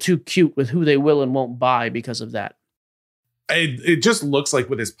little too cute with who they will and won't buy because of that. It just looks like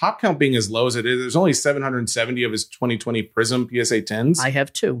with his pop count being as low as it is, there's only 770 of his 2020 Prism PSA 10s. I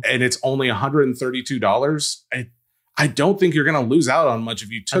have 2. And it's only $132. I don't think you're going to lose out on much if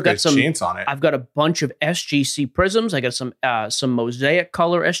you took a chance on it. I've got a bunch of SGC Prisms. I got some Mosaic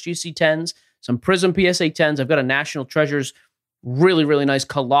color SGC 10s, some Prism PSA 10s. I've got a National Treasures really, really nice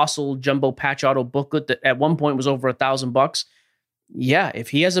colossal jumbo patch auto booklet that at one point was over $1,000. Yeah,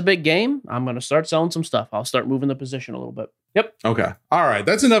 if he has a big game, I'm going to start selling some stuff. I'll start moving the position a little bit. Yep. Okay. All right.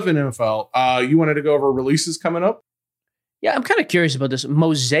 That's enough in NFL. You wanted to go over releases coming up? Yeah, I'm kind of curious about this.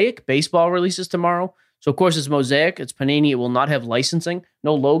 Mosaic baseball releases tomorrow. So, of course, it's Mosaic. It's Panini. It will not have licensing.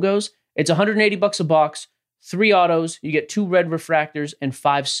 No logos. It's $180 a box, 3 autos. You get 2 red refractors and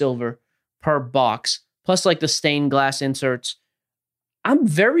 5 silver per box, plus like the stained glass inserts. I'm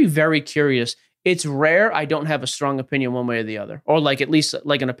very, very curious. It's rare I don't have a strong opinion one way or the other, or like at least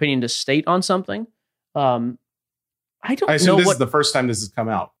like an opinion to state on something. I assume this is the first time this has come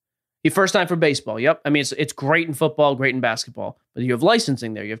out. The first time for baseball. Yep. I mean, it's great in football, great in basketball, but you have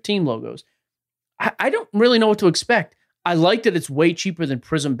licensing there. You have team logos. I don't really know what to expect. I like that it's way cheaper than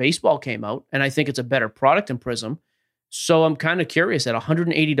Prism Baseball came out, and I think it's a better product than Prism. So I'm kind of curious at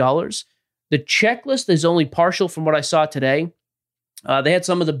 $180. The checklist is only partial from what I saw today. They had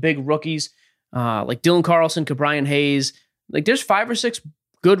some of the big rookies, like Dylan Carlson, Ke'Bryan Hayes. Like there's 5 or 6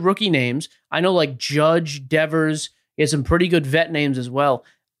 good rookie names. I know like Judge, Devers. He had some pretty good vet names as well.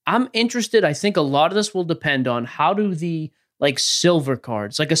 I'm interested. I think a lot of this will depend on how do the like silver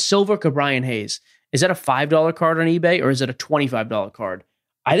cards, like a silver Ke'Bryan Hayes. Is that a $5 card on eBay or is it a $25 card?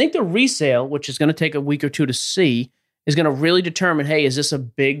 I think the resale, which is going to take a week or 2 to see, is going to really determine, hey, is this a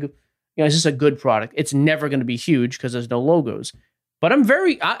big, is this a good product? It's never going to be huge because there's no logos. But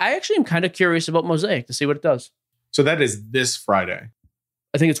I actually am kind of curious about Mosaic to see what it does. So that is this Friday.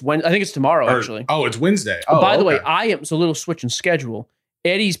 I think it's tomorrow, actually. Oh, it's Wednesday. By the way, it's a little switch in schedule.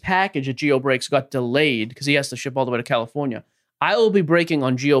 Eddie's package at GeoBreaks got delayed because he has to ship all the way to California. I will be breaking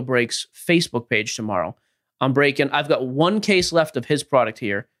on GeoBreaks' Facebook page tomorrow. I've got 1 case left of his product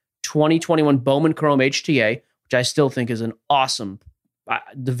here, 2021 Bowman Chrome HTA, which I still think is an awesome.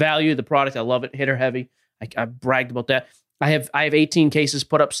 The value of the product, I love it. Hitter heavy. I bragged about that. I have 18 cases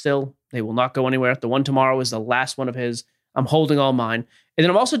put up still. They will not go anywhere. The one tomorrow is the last one of his. I'm holding all mine. And then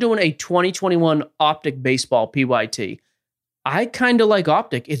I'm also doing a 2021 Optic Baseball PYT. I kind of like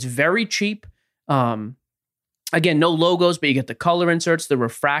Optic. It's very cheap. Again, no logos, but you get the color inserts, the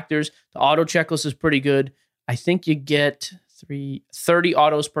refractors. The auto checklist is pretty good. I think you get 30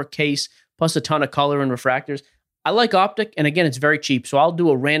 autos per case, plus a ton of color and refractors. I like Optic, and again, it's very cheap. So I'll do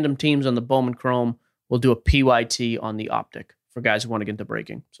a random teams on the Bowman Chrome. We'll do a PYT on the Optic for guys who want to get into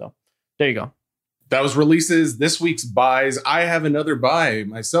breaking. So there you go. That was releases. This week's buys. I have another buy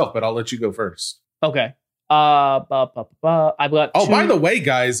myself, but I'll let you go first. Okay. I've got two. By the way,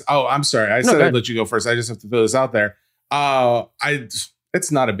 guys. Oh, I'm sorry. I said I'd let you go first. I just have to throw this out there.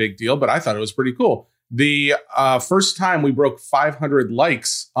 It's not a big deal, but I thought it was pretty cool. The first time we broke 500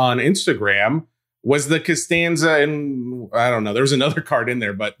 likes on Instagram was the Costanza, and I don't know, there was another card in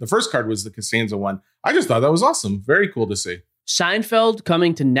there, but the first card was the Costanza one. I just thought that was awesome. Very cool to see. Seinfeld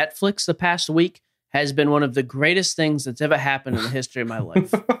coming to Netflix the past week has been one of the greatest things that's ever happened in the history of my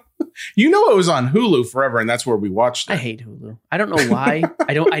life. You know, it was on Hulu forever, and that's where we watched it. I hate Hulu. I don't know why.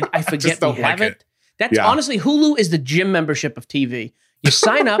 I forget we have it. That's honestly, Hulu is the gym membership of TV. You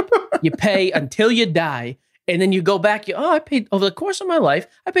sign up, you pay until you die, and then you go back. I paid over the course of my life.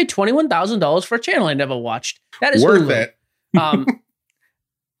 I paid $21,000 for a channel I never watched. That is worth Hulu. It.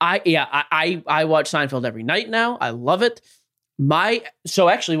 I watch Seinfeld every night now. I love it. So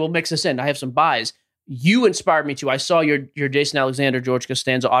actually, we'll mix this in. I have some buys. You inspired me to. I saw your Jason Alexander, George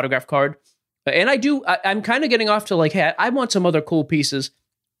Costanza autograph card, and I'm kind of getting off to like, hey, I want some other cool pieces.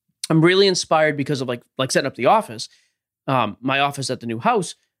 I'm really inspired because of like setting up the office, my office at the new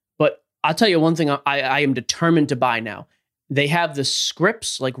house. But I'll tell you one thing I am determined to buy now. They have the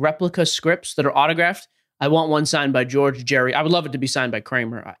scripts, like replica scripts that are autographed. I want one signed by George, Jerry. I would love it to be signed by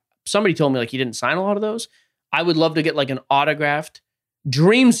Kramer. Somebody told me like he didn't sign a lot of those. I would love to get like an autographed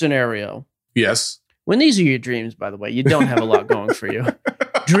dream scenario. Yes. When these are your dreams, by the way, you don't have a lot going for you.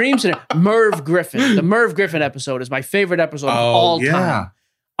 Dreams and Merv Griffin. The Merv Griffin episode is my favorite episode of all time.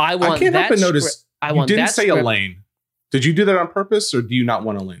 I can't help but notice you didn't say Elaine. Did you do that on purpose, or do you not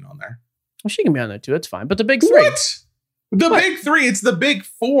want Elaine on there? Well, she can be on there too. It's fine. But the big three. What? Big three. It's the big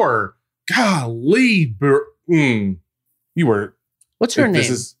four. Golly. You were. What's her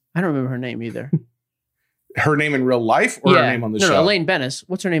name? I don't remember her name either. Her name in real life, or her name on the show? No, Elaine Bennis.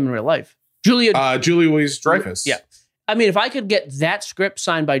 What's her name in real life? Julia Louis-Dreyfus. Yeah. I mean, if I could get that script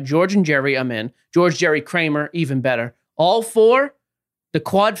signed by George and Jerry, I'm in. George, Jerry, Kramer, even better. All four, the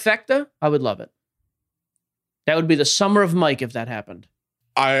quadfecta, I would love it. That would be the summer of Mike if that happened.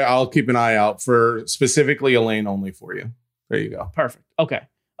 I'll keep an eye out for specifically Elaine only for you. There you go. Perfect. Okay.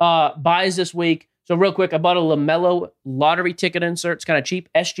 Buys this week. So real quick, I bought a LaMelo lottery ticket insert. It's kind of cheap.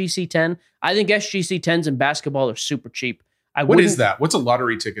 SGC 10. I think SGC 10s in basketball are super cheap. What is that? What's a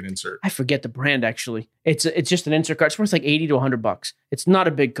lottery ticket insert? I forget the brand, actually. It's just an insert card. It's worth like $80 to $100. It's not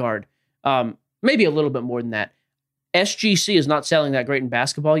a big card. Maybe a little bit more than that. SGC is not selling that great in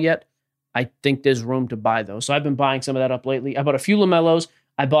basketball yet. I think there's room to buy those. So I've been buying some of that up lately. I bought a few LaMelos.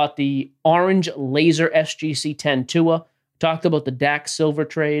 I bought the orange laser SGC 10 Tua. Talked about the Dax Silver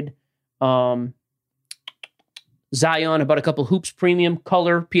trade. Zion, I bought a couple Hoops Premium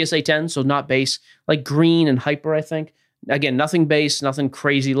color PSA 10, so not base. Like green and hyper, I think. Again, nothing base, nothing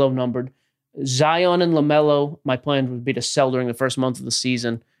crazy low numbered. Zion and LaMelo, my plan would be to sell during the first month of the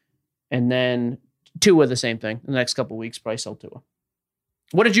season. And then Tua, the same thing. In the next couple of weeks, probably sell Tua.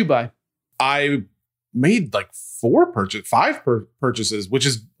 What did you buy? I made like five purchases, which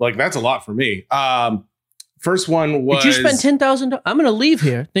is like, that's a lot for me. First one was... Did you spend $10,000? I'm going to leave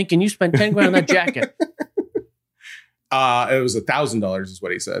here thinking you spent $10,000 on that jacket. It was $1,000 is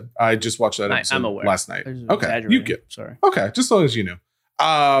what he said. I just watched that episode last night. Okay, you get. Sorry. Okay, just as long as you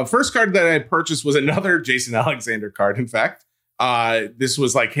know. First card that I purchased was another Jason Alexander card. In fact, this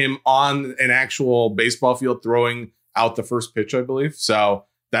was like him on an actual baseball field throwing out the first pitch, I believe. So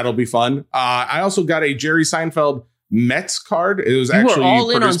that'll be fun. I also got a Jerry Seinfeld Mets card. It was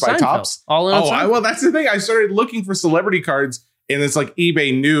actually produced by Topps. Well, that's the thing. I started looking for celebrity cards, and it's like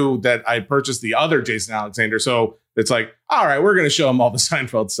eBay knew that I purchased the other Jason Alexander, so it's like, all right, we're going to show them all the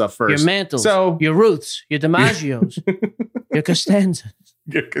Seinfeld stuff first. Your Mantles, your Ruths, your DiMaggios, your Costanzas.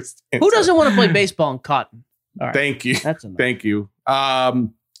 Who doesn't want to play baseball in cotton? All right. Thank you. Thank you.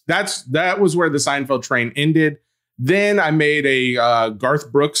 That was where the Seinfeld train ended. Then I made a Garth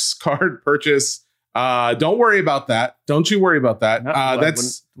Brooks card purchase. Don't worry about that. Don't you worry about that. No,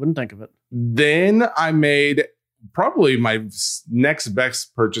 wouldn't think of it. Then I made probably my next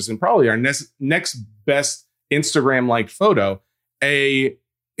best purchase and probably our next best Instagram-like photo, a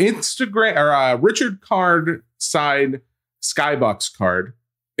Instagram or a Richard Card side Skybox card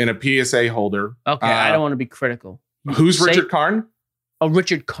in a PSA holder. Okay, I don't want to be critical. Who's Richard Karn? Oh,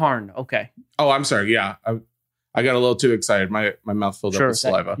 Richard Karn. Okay. Oh, I'm sorry. Yeah, I got a little too excited. My mouth filled up with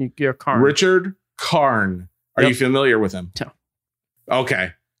saliva. You're Karn. Richard Karn. Are you familiar with him? No.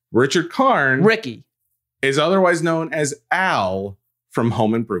 Okay. Richard Karn. Ricky is otherwise known as Al from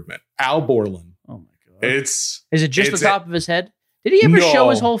Home Improvement. Al Borland. Oh my God. Is it just the top of his head? Did he ever show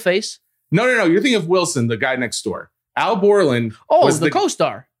his whole face? No. You're thinking of Wilson, the guy next door. Al Borland. Was the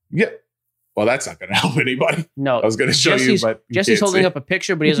co-star. Yeah. Well, that's not going to help anybody. No. I was going to show you, but Jesse's holding up a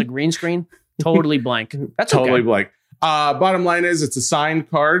picture, but he has a green screen. Totally blank. That's totally okay. blank. Bottom line is it's a signed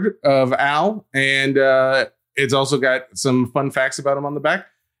card of Al, and it's also got some fun facts about him on the back.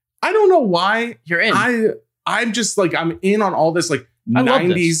 I don't know why you're in. I'm just like, I'm in on all this like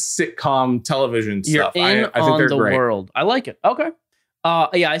 90s sitcom television stuff. You're in I think on they're the great. world. I like it. Okay.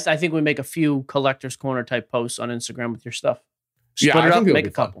 Yeah, I think we make a few collector's corner type posts on Instagram with your stuff. Split it up, make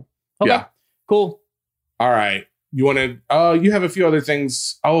a couple. Okay. Yeah. Cool. All right. You want to, you have a few other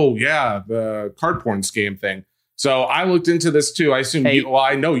things. Oh yeah. The card porn scam thing. So I looked into this too. I assume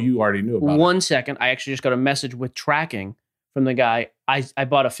I know you already knew about it. 1 second. I actually just got a message with tracking from the guy. I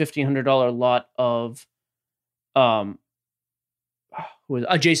bought a $1,500 lot of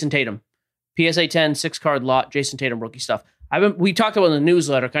Jason Tatum. PSA 10, 6-card lot, Jason Tatum rookie stuff. We talked about in the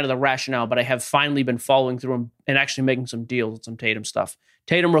newsletter, kind of the rationale, but I have finally been following through and actually making some deals with some Tatum stuff.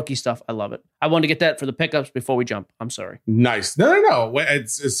 Tatum rookie stuff. I love it. I wanted to get that for the pickups before we jump. I'm sorry. Nice. No.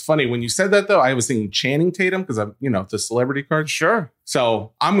 It's funny. When you said that, though, I was thinking Channing Tatum because I'm, the celebrity card. Sure.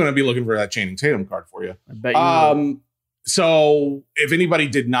 So I'm going to be looking for that Channing Tatum card for you. I bet you will. So if anybody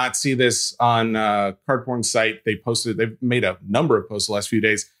did not see this on Card Porn site, they've made a number of posts the last few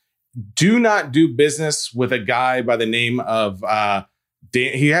days. Do not do business with a guy by the name of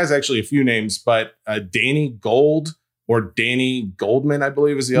he has actually a few names, but Danny Gold or Danny Goldman, I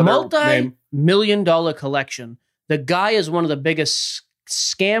believe is the other name. Multi-million-dollar collection. The guy is one of the biggest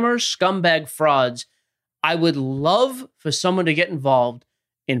scammers, scumbag frauds. I would love for someone to get involved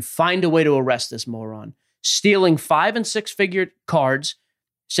and find a way to arrest this moron. Stealing 5- and 6-figure cards,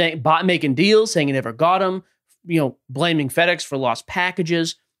 making deals, saying he never got them, blaming FedEx for lost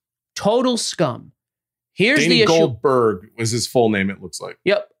packages. Total scum. Here's Danny the issue. Goldberg was his full name, it looks like.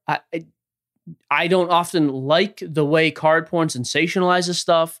 Yep. I don't often like the way card porn sensationalizes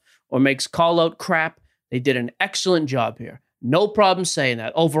stuff or makes call-out crap. They did an excellent job here. No problem saying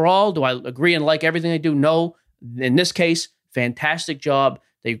that. Overall, do I agree and like everything they do? No. In this case, fantastic job.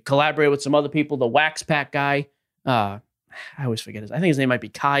 They collaborated with some other people. The Wax Pack guy, I always forget I think his name might be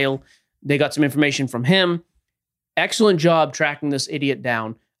Kyle. They got some information from him. Excellent job tracking this idiot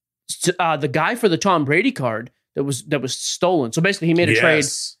down. The guy for the Tom Brady card that was stolen. So basically, he made a trade.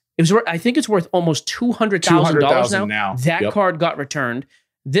 It was I think it's worth almost $200,000 now. That card got returned.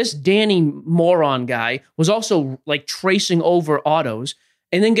 This Danny moron guy was also like tracing over autos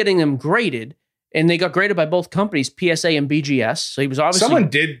and then getting them graded. And they got graded by both companies, PSA and BGS. So he was obviously... Someone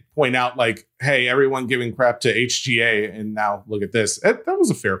did point out, like, hey, everyone giving crap to HGA, and now look at this. That was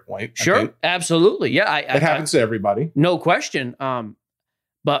a fair point. Sure, absolutely. Yeah. It happens to everybody. No question.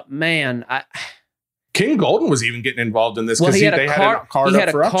 But, man... King Golden was even getting involved in this because they had a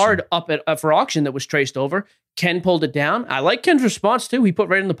card up for auction that was traced over. Ken pulled it down. I like Ken's response, too. He put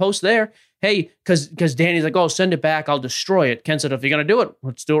right in the post there, hey, because Danny's like, oh, send it back. I'll destroy it. Ken said, if you're going to do it,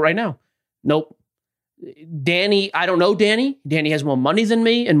 let's do it right now. Nope. Danny, I don't know Danny. Danny has more money than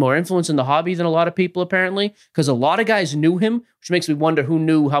me and more influence in the hobby than a lot of people, apparently, because a lot of guys knew him, which makes me wonder who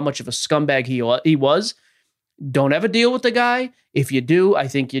knew how much of a scumbag he was. Don't ever deal with the guy. If you do, I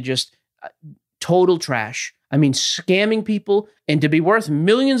think you're just total trash. I mean, scamming people, and to be worth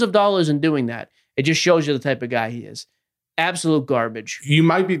millions of dollars in doing that, it just shows you the type of guy he is. Absolute garbage. You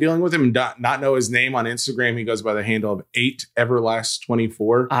might be dealing with him and not know his name on Instagram. He goes by the handle of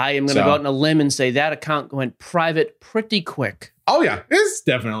 8everlast24. I am going to go out on a limb and say that account went private pretty quick. Oh, yeah. It's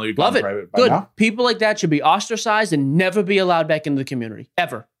definitely Love it. Private Good. Now. People like that should be ostracized and never be allowed back into the community.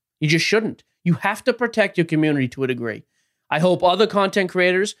 Ever. You just shouldn't. You have to protect your community to a degree. I hope other content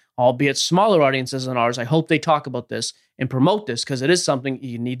creators, albeit smaller audiences than ours, I hope they talk about this and promote this because it is something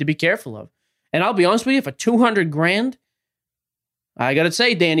you need to be careful of. And I'll be honest with you, for $200,000, I got to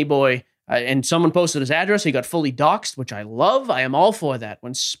say, Danny boy, and someone posted his address. He got fully doxxed, which I love. I am all for that.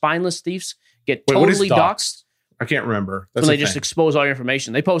 When spineless thieves get totally doxxed. I can't remember. That's when they just expose all your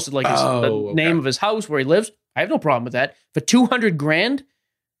information. They posted like the name of his house, where he lives. I have no problem with that. For $200,000,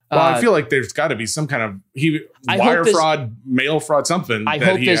 Well, I feel like there's got to be some kind of wire fraud, mail fraud, something. I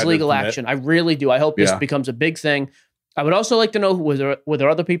hope there's legal action. I really do. I hope this becomes a big thing. I would also like to know were there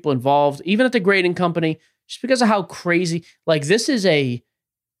other people involved, even at the grading company, just because of how crazy. Like this is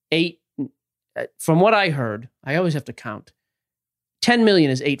from what I heard, I always have to count. 10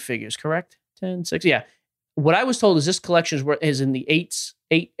 million is 8 figures, correct? 10, 6, yeah. What I was told is this collection is in the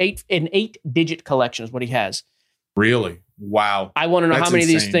 8-digit collection is what he has. Really? Wow. I want to know how many of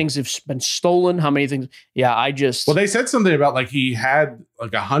these things have been stolen. How many things? Yeah, Well, they said something about like he had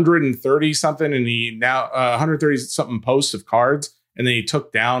like 130 something, and he now 130 something posts of cards, and then he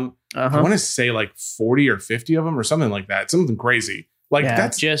took down. I want to say like 40 or 50 of them or something like that. Something crazy. Like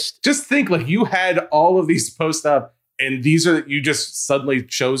that's just think like you had all of these posts up, and you just suddenly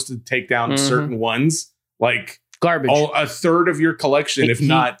chose to take down certain ones, like garbage. A third of your collection, if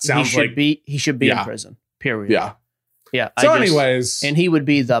not, he should be in prison. Period. Yeah. Yeah. So, anyways, and he would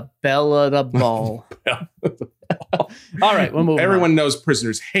be the belle of the ball. All right, we'll move. Everyone knows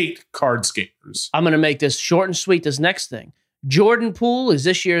prisoners hate card schemers. I'm going to make this short and sweet. This next thing, Jordan Poole is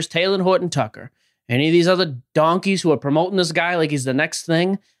this year's Taylor Horton Tucker. Any of these other donkeys who are promoting this guy like he's the next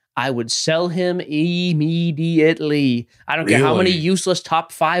thing, I would sell him immediately. I don't care how many useless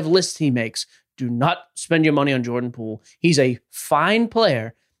top 5 lists he makes. Do not spend your money on Jordan Poole. He's a fine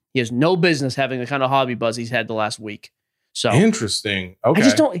player. He has no business having the kind of hobby buzz he's had the last week. So interesting. Okay. I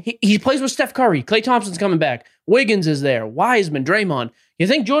just don't. He plays with Steph Curry. Klay Thompson's coming back. Wiggins is there. Wiseman, Draymond. You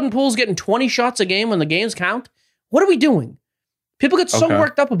think Jordan Poole's getting 20 shots a game when the games count? What are we doing? People get so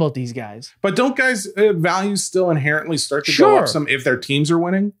worked up about these guys. But don't guys' values still inherently start to go up some if their teams are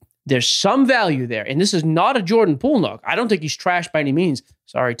winning? There's some value there. And this is not a Jordan Poole knock. I don't think he's trash by any means.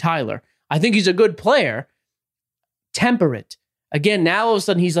 Sorry, Tyler. I think he's a good player. Temper it. Again, now all of a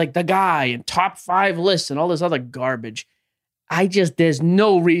sudden he's like the guy and top 5 lists and all this other garbage. There's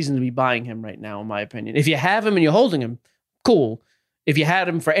no reason to be buying him right now, in my opinion. If you have him and you're holding him, cool. If you had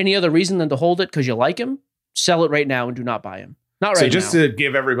him for any other reason than to hold it because you like him, sell it right now and do not buy him. Not right now. So just to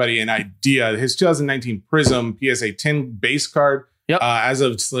give everybody an idea, his 2019 Prism PSA 10 base card, as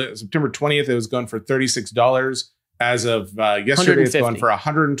of September 20th, it was going for $36. As of yesterday, it's going for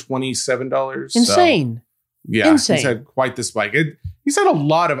 $127. Insane. So, yeah, insane. He's had quite the spike. He's had a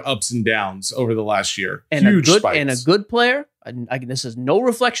lot of ups and downs over the last year. And huge spikes. And a good player. This is no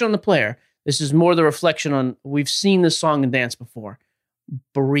reflection on the player. This is more the reflection on, we've seen this song and dance before.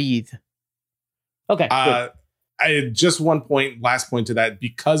 Breathe. Okay. Just last point to that.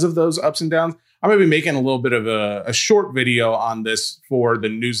 Because of those ups and downs, I'm going to be making a little bit of a short video on this for the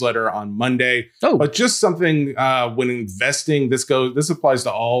newsletter on Monday. But just something when investing, this applies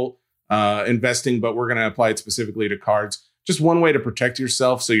to all investing, but we're going to apply it specifically to cards. Just one way to protect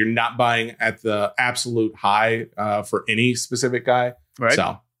yourself so you're not buying at the absolute high for any specific guy. Right.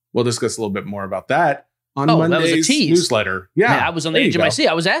 So we'll discuss a little bit more about that on Monday's newsletter. Yeah. Man, I was on the edge of my seat.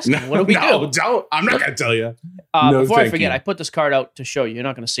 I was asking, what do we do? Don't. I'm not going to tell you. Before I forget, I put this card out to show you. You're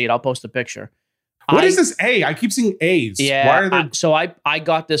not going to see it. I'll post a picture. What is this A? I keep seeing A's. Yeah. Why are they... So I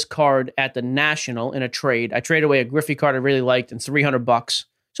got this card at the National in a trade. I traded away a Griffey card I really liked and $300.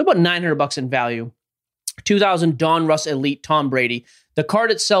 So about $900 in value. 2000 Don Russ Elite Tom Brady. The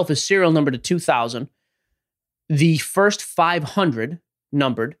card itself is serial numbered to 2000. The first 500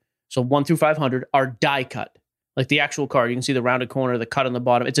 numbered, so 1 through 500, are die cut. Like the actual card. You can see the rounded corner, the cut on the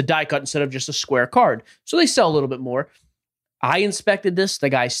bottom. It's a die cut instead of just a square card. So they sell a little bit more. I inspected this. The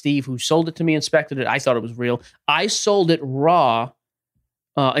guy, Steve, who sold it to me, inspected it. I thought it was real. I sold it raw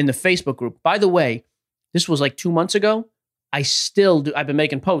in the Facebook group. By the way, this was like 2 months ago. I still do. I've been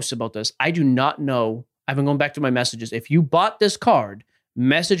making posts about this. I do not know. I've been going back to my messages. If you bought this card,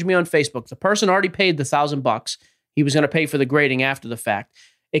 message me on Facebook. The person already paid the $1,000. He was going to pay for the grading after the fact.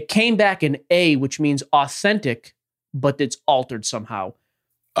 It came back in A, which means authentic, but it's altered somehow.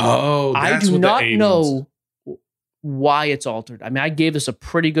 Oh, that's what the A means. I do not know why it's altered. I mean, I gave this a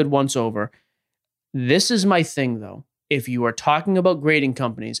pretty good once over. This is my thing, though. If you are talking about grading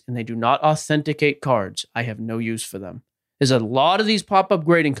companies and they do not authenticate cards, I have no use for them. There's a lot of these pop-up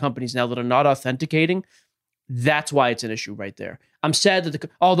grading companies now that are not authenticating. That's why it's an issue right there. I'm sad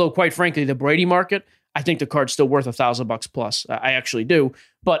that although quite frankly, the Brady market, I think the card's still worth $1,000 plus. I actually do.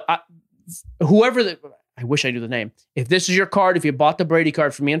 But I wish I knew the name. If this is your card, if you bought the Brady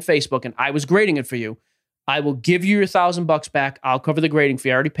card from me on Facebook and I was grading it for you, I will give you your $1,000 back. I'll cover the grading fee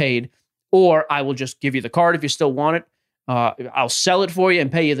I already paid, or I will just give you the card if you still want it. I'll sell it for you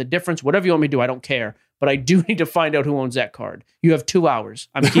and pay you the difference. Whatever you want me to do, I don't care. But I do need to find out who owns that card. You have 2 hours.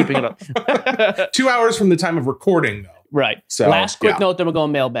 I'm keeping it up. 2 hours from the time of recording, though. Right. So, last quick note, then we're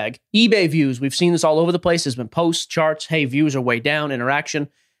going mailbag. eBay views. We've seen this all over the place. There's been posts, charts. Hey, views are way down. Interaction.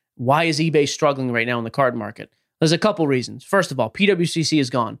 Why is eBay struggling right now in the card market? There's a couple reasons. First of all, PWCC is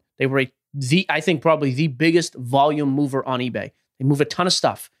gone. They were I think probably the biggest volume mover on eBay. They move a ton of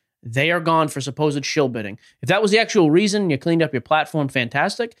stuff. They are gone for supposed shill bidding. If that was the actual reason, you cleaned up your platform,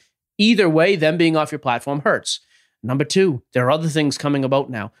 fantastic. Either way, them being off your platform hurts. Number two, there are other things coming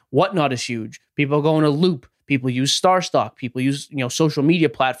about now. Whatnot is huge. People go in a loop. People use StarStock. People use social media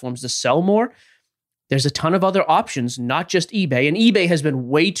platforms to sell more. There's a ton of other options, not just eBay. And eBay has been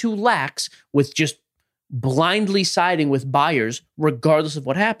way too lax with just blindly siding with buyers, regardless of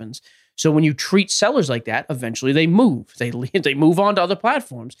what happens. So when you treat sellers like that, eventually they move. They move on to other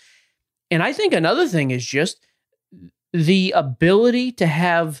platforms. And I think another thing is just the ability to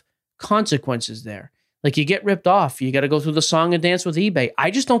have consequences there. Like you get ripped off, you got to go through the song and dance with eBay.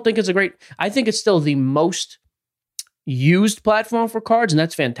 I just don't think it's I think it's still the most used platform for cards, and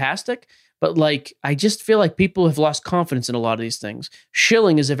that's fantastic. But I just feel like people have lost confidence in a lot of these things.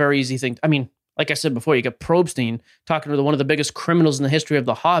 Shilling is a very easy thing. I mean, like I said before, you got Probstein talking to one of the biggest criminals in the history of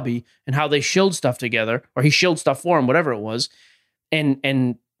the hobby and how they shilled stuff together, or he shilled stuff for him, whatever it was. And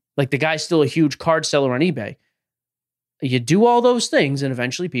the guy's still a huge card seller on eBay. You do all those things and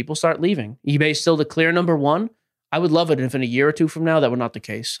eventually people start leaving. eBay's still the clear number one. I would love it if in a year or two from now, that were not the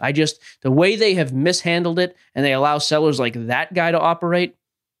case. The way they have mishandled it and they allow sellers like that guy to operate.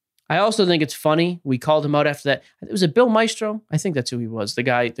 I also think it's funny. We called him out after that. Was it Bill Maestro? I think that's who he was.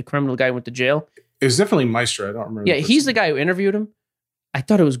 The criminal guy who went to jail. It was definitely Maestro. I don't remember. Yeah, he's the guy who interviewed him. I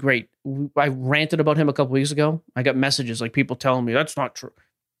thought it was great. I ranted about him a couple weeks ago. I got messages people telling me that's not true.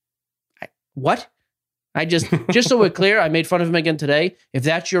 What? I just so we're clear, I made fun of him again today. If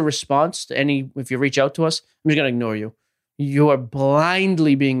that's your response to if you reach out to us, I'm just going to ignore you. You are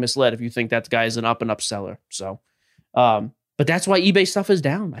blindly being misled if you think that guy is an up and up seller. So, but that's why eBay stuff is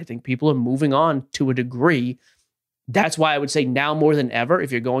down. I think people are moving on to a degree. That's why I would say now more than ever,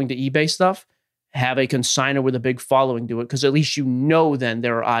 if you're going to eBay stuff, have a consignor with a big following do it, because at least then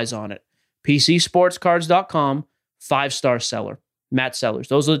there are eyes on it. PCSportsCards.com, 5-star seller, Matt Sellers.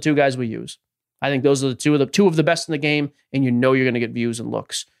 Those are the two guys we use. I think those are the two of the best in the game, and you're going to get views and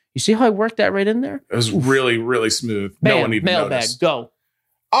looks. You see how I worked that right in there? It was really, really smooth. Bam, no one even mailbag, noticed. Go.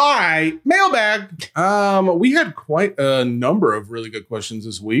 All right, mailbag. We had quite a number of really good questions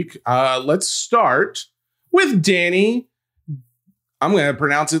this week. Let's start with Danny. I'm going to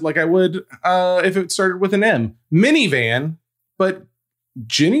pronounce it like I would if it started with an M. Minivan, but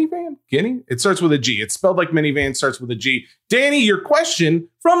Ginny Van? Guinea? It starts with a G. It's spelled like minivan, starts with a G. Danny, your question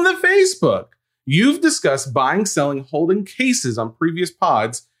from the Facebook. You've discussed buying, selling, holding cases on previous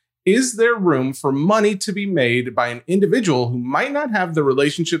pods. Is there room for money to be made by an individual who might not have the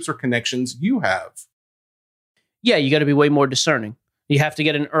relationships or connections you have? Yeah, you got to be way more discerning. You have to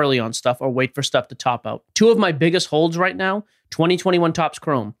get in early on stuff or wait for stuff to top out. Two of my biggest holds right now, 2021 Topps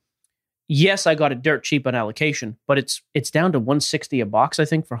Chrome. Yes, I got it dirt cheap on allocation, but it's down to $160 a box, I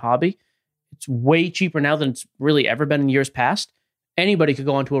think, for hobby. It's way cheaper now than it's really ever been in years past. Anybody could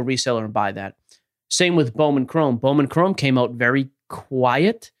go onto a reseller and buy that. Same with Bowman Chrome. Bowman Chrome came out very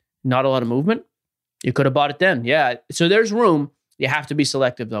quiet, not a lot of movement. You could have bought it then. Yeah. So there's room. You have to be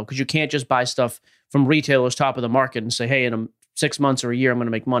selective, though, because you can't just buy stuff from retailers top of the market and say, hey, in 6 months or a year, I'm going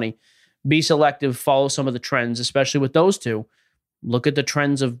to make money. Be selective, follow some of the trends, especially with those two. Look at the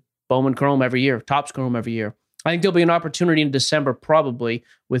trends of Bowman Chrome every year, Topps Chrome every year. I think there'll be an opportunity in December, probably,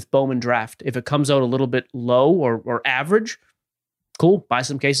 with Bowman Draft. If it comes out a little bit low or average, cool, buy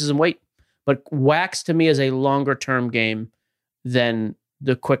some cases and wait. But wax to me is a longer term game than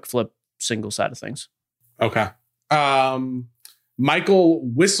the quick flip single side of things. Okay. Michael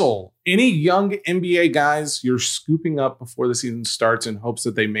Whistle, any young NBA guys you're scooping up before the season starts in hopes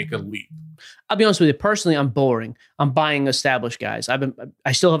that they make a leap? I'll be honest with you. Personally, I'm boring. I'm buying established guys.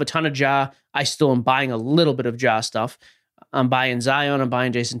 I still have a ton of Ja. I still am buying a little bit of Ja stuff. I'm buying Zion. I'm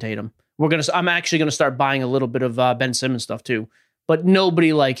buying Jason Tatum. I'm actually gonna start buying a little bit of Ben Simmons stuff too. But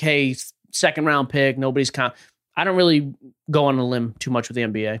nobody hey, second round pick. Nobody's I don't really go on a limb too much with the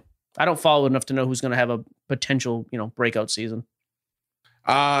NBA. I don't follow enough to know who's going to have a potential, breakout season.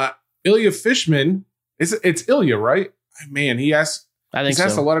 Ilya Fishman, it's Ilya, right? Man, he asked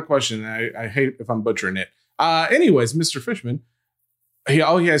a lot of questions. I hate if I'm butchering it. Anyways, Mr. Fishman, he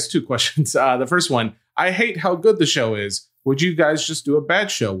has two questions. The first one, I hate how good the show is. Would you guys just do a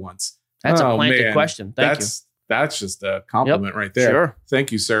bad show once? That's a planted question. Thank you. That's just a compliment right there. Sure.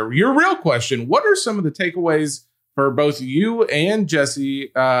 Thank you, sir. Your real question, what are some of the takeaways for both you and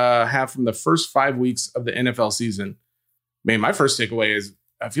Jesse have from the first 5 weeks of the NFL season? Man, my first takeaway is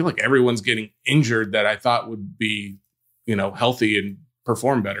I feel like everyone's getting injured that I thought would be, healthy and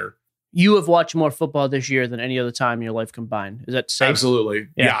perform better. You have watched more football this year than any other time in your life combined. Is that safe? Absolutely.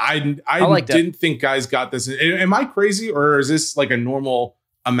 Yeah. I like that. didn't think guys got this. Am I crazy, or is this like a normal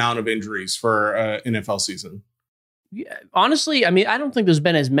amount of injuries for NFL season? Yeah, honestly, I mean, I don't think there's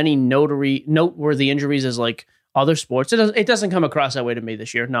been as many noteworthy injuries as like other sports. It doesn't come across that way to me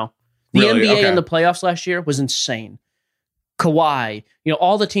this year. No. The Really? NBA Okay. in the playoffs last year was insane. Kawhi,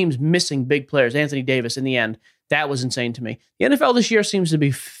 all the teams missing big players, Anthony Davis in the end. That was insane to me. The NFL this year seems to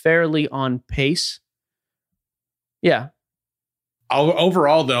be fairly on pace. Yeah.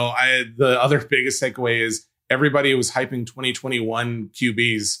 Overall, though, the other biggest takeaway is everybody was hyping 2021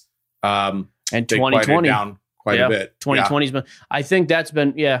 QBs. And They quieted 2020 down quite a bit. 2020's been. I think that's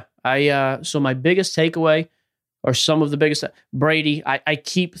been. Yeah. So my biggest takeaway, or some of the biggest, Brady. I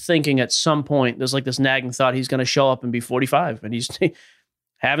keep thinking at some point there's like this nagging thought he's going to show up and be 45, and he's.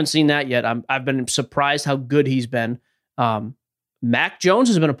 Haven't seen that yet. I've been surprised how good he's been. Mac Jones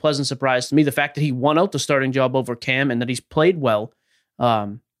has been a pleasant surprise to me. The fact that he won out the starting job over Cam and that he's played well.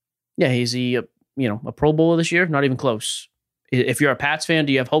 He's a Pro Bowler this year? Not even close. If you're a Pats fan,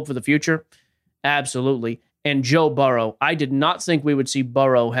 do you have hope for the future? Absolutely. And Joe Burrow. I did not think we would see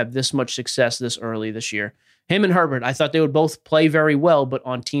Burrow have this much success this early this year. Him and Herbert, I thought they would both play very well, but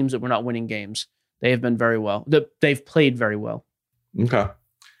on teams that were not winning games. They have been very well. They've played very well. Okay.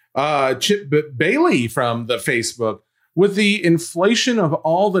 Chip Bailey from the Facebook, with the inflation of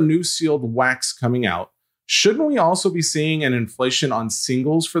all the new sealed wax coming out, shouldn't we also be seeing an inflation on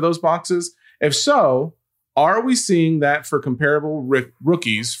singles for those boxes? If so, are we seeing that for comparable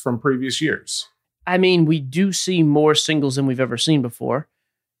rookies from previous years? I mean, we do see more singles than we've ever seen before.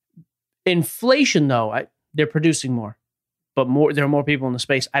 Inflation, though, they're producing more, but there are more people in the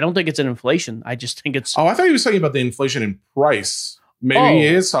space. I don't think it's an inflation. I just think it's. Oh, I thought he was talking about the inflation in price. Maybe he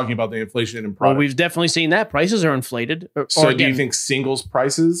is talking about the inflation in product. Well, we've definitely seen that. Prices are inflated. So do you think singles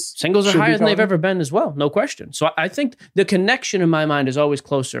prices? Singles are higher than they've ever been as well. No question. So I think the connection in my mind is always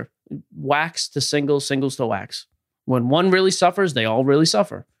closer. Wax to singles, singles to wax. When one really suffers, they all really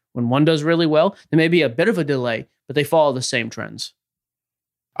suffer. When one does really well, there may be a bit of a delay, but they follow the same trends.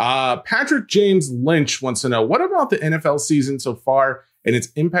 Patrick James Lynch wants to know, what about the NFL season so far and its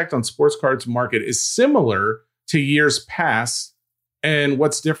impact on sports cards market is similar to years past? And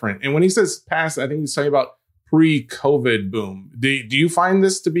what's different? And when he says past, I think he's talking about pre-COVID boom. Do you find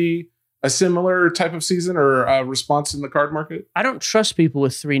this to be a similar type of season or a response in the card market? I don't trust people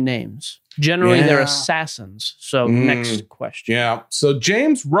with three names. Generally, they're assassins. So next question. Yeah. So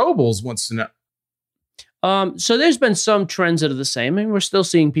James Robles wants to know. So there's been some trends that are the same, and we're still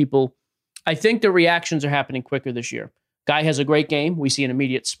seeing people. I think the reactions are happening quicker this year. Guy has a great game. We see an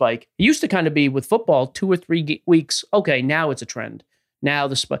immediate spike. It used to kind of be with football, 2 or 3 weeks. Okay, now it's a trend. Now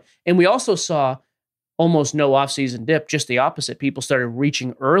the spike. And we also saw almost no offseason dip, just the opposite. People started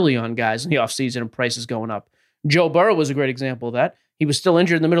reaching early on guys in the offseason and prices going up. Joe Burrow was a great example of that. He was still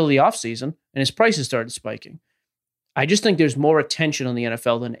injured in the middle of the offseason, and his prices started spiking. I just think there's more attention on the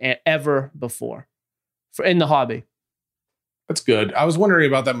NFL than ever before in the hobby. That's good. I was wondering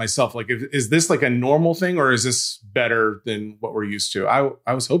about that myself. Like, is this like a normal thing, or is this better than what we're used to?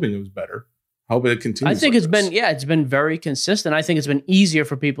 I was hoping it was better. I hope it continues. I think it's been very consistent. I think it's been easier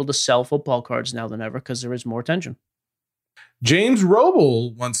for people to sell football cards now than ever because there is more attention. James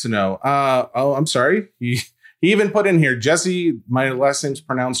Roble wants to know. I'm sorry. He even put in here, Jesse, my last name's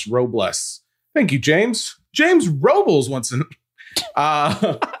pronounced Robles. Thank you, James. James Robles wants to know.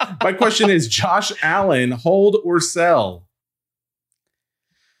 My question is, Josh Allen, hold or sell?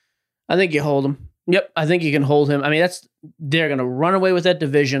 I think you hold him. Yep, I think you can hold him. I mean, they're going to run away with that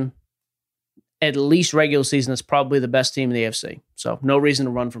division. At least regular season, it's probably the best team in the AFC. So no reason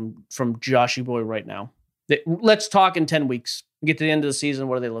to run from Joshy boy right now. Let's talk in 10 weeks. Get to the end of the season.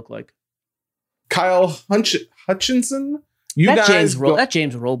 What do they look like? Kyle Hutchinson? James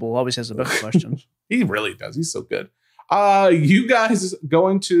Roble always has the best questions. He really does. He's so good. You guys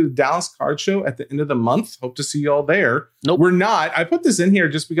going to the Dallas Card Show at the end of the month? Hope to see you all there. Nope. We're not. I put this in here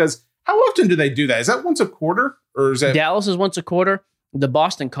just because how often do they do that? Is that once a quarter? Or is that Dallas is once a quarter? The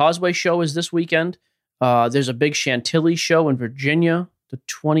Boston Causeway show is this weekend. There's a big Chantilly show in Virginia, the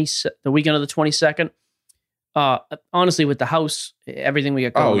weekend of the 22nd. Honestly, with the house, everything we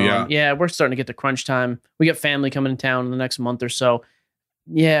got going on, we're starting to get to crunch time. We got family coming in town in the next month or so.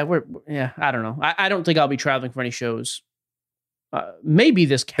 I don't know. I don't think I'll be traveling for any shows. Maybe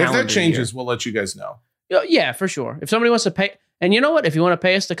this calendar If that changes, year. We'll let you guys know. Yeah, for sure. If somebody wants to pay, and you know what? If you want to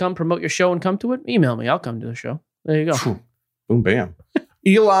pay us to come promote your show and come to it, email me. I'll come to the show. There you go. Boom, bam.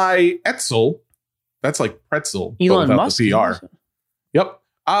 Eli Etzel. That's like pretzel. Elon Musk. The PR. Yep.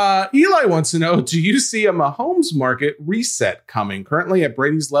 Eli wants to know, do you see a Mahomes market reset coming? Currently at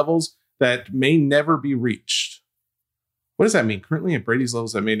Brady's levels, that may never be reached. What does that mean? Currently at Brady's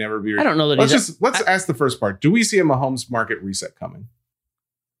levels that may never be reached. I don't know that let's ask the first part. Do we see a Mahomes market reset coming?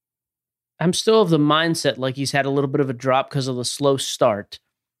 I'm still of the mindset like he's had a little bit of a drop because of the slow start.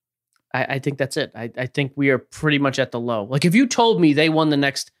 I think that's it. I think we are pretty much at the low. Like if you told me they won the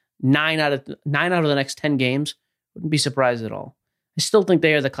next 9 out of the next 10 games, wouldn't be surprised at all. I still think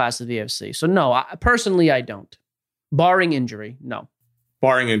they are the class of the AFC. So no, personally, I don't. Barring injury, no.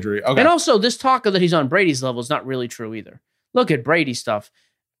 Barring injury. Okay. And also, this talk that he's on Brady's level is not really true either. Look at Brady stuff.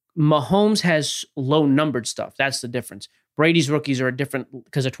 Mahomes has low-numbered stuff. That's the difference. Brady's rookies are different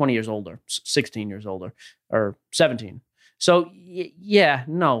because they're 20 years older, 16 years older, or 17. So, yeah,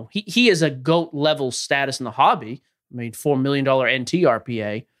 no. He is a GOAT-level status in the hobby. I mean, $4 million NT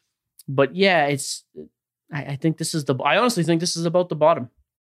RPA. But, yeah, I think this is I honestly think this is about the bottom.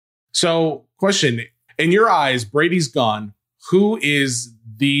 So, question. In your eyes, Brady's gone. Who's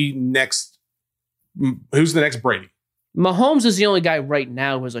the next Brady? Mahomes is the only guy right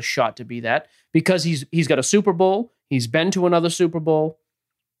now who has a shot to be that because he's got a Super Bowl. He's been to another Super Bowl.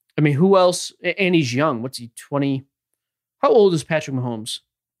 I mean, who else? And he's young. What's he, 20? How old is Patrick Mahomes?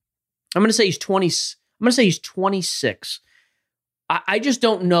 I'm going to say he's 20. I'm going to say he's 26. I just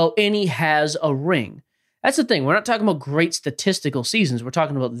don't know. And he has a ring. That's the thing. We're not talking about great statistical seasons. We're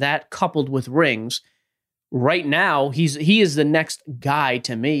talking about that coupled with rings. Right now, he is the next guy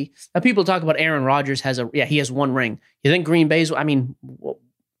to me. Now, people talk about Aaron Rodgers he has one ring. You think Green Bay's not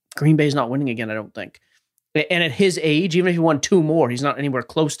winning again, I don't think. And at his age, even if he won 2 more, he's not anywhere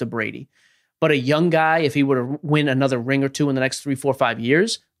close to Brady. But a young guy, if he were to win another ring or 2 in the next 3, 4, 5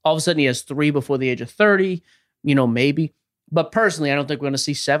 years, all of a sudden he has 3 before the age of 30, maybe. But personally, I don't think we're going to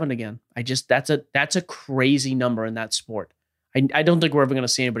see 7 again. That's a crazy number in that sport. I don't think we're ever going to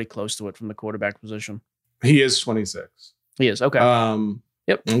see anybody close to it from the quarterback position. He is 26. He is. Okay.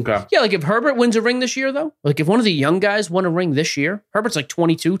 Yep. Okay. Yeah, like if Herbert wins a ring this year, though, like if one of the young guys won a ring this year, Herbert's like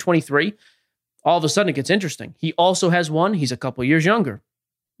 22, 23, all of a sudden it gets interesting. He also has one. He's a couple years younger,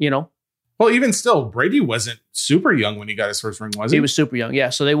 Well, even still, Brady wasn't super young when he got his first ring, was he? He was super young, yeah.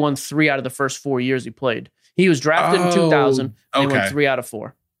 So they won 3 out of the first 4 years he played. He was drafted in 2000. And They won 3 out of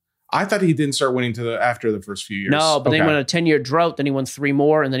 4. I thought he didn't start winning after the first few years. No, but then he went a 10-year drought. Then he won 3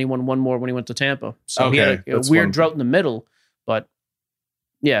 more, and then he won 1 more when he went to Tampa. So he had a weird drought in the middle. But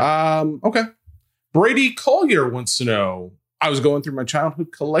yeah. Okay. Brady Collier wants to know. I was going through my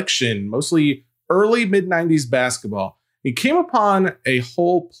childhood collection, mostly early mid-90s basketball. He came upon a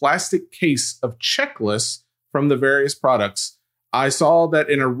whole plastic case of checklists from the various products. I saw that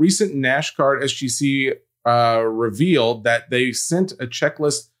in a recent Nash Card SGC revealed that they sent a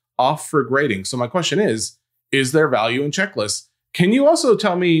checklist off for grading. So my question is there value in checklists? Can you also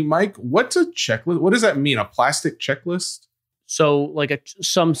tell me, Mike, what's a checklist? What does that mean? A plastic checklist? So like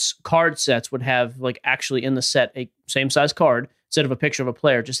some card sets would have like actually in the set a same size card instead of a picture of a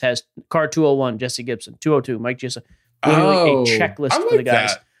player, just has card 201, Jesse Gibson, 202, Mike Gissa. Literally a checklist for the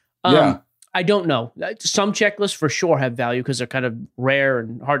guys. Yeah. I don't know. Some checklists for sure have value because they're kind of rare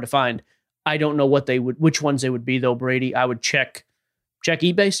and hard to find. I don't know which ones they would be though, Brady. I would check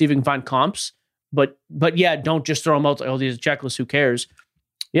eBay, see if you can find comps. But yeah, don't just throw them out. Oh, these are checklists. Who cares?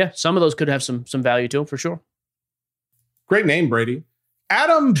 Yeah, some of those could have some value to them for sure. Great name, Brady.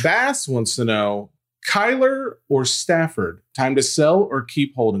 Adam Bass wants to know, Kyler or Stafford? Time to sell or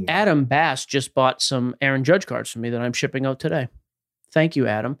keep holding them? Adam Bass just bought some Aaron Judge cards for me that I'm shipping out today. Thank you,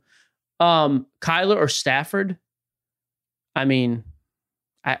 Adam. Kyler or Stafford? I mean,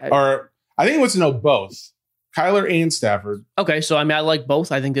 I think he wants to know both. Kyler and Stafford. Okay, so I like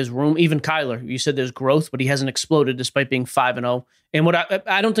both. I think there's room. Even Kyler, you said there's growth, but he hasn't exploded despite being 5-0. And what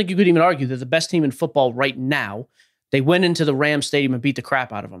I don't think you could even argue they're the best team in football right now. They went into the Rams Stadium and beat the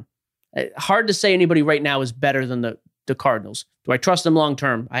crap out of them. Hard to say anybody right now is better than the Cardinals. Do I trust them long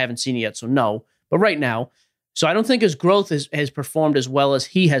term? I haven't seen it yet, so no. But right now, so I don't think his growth has performed as well as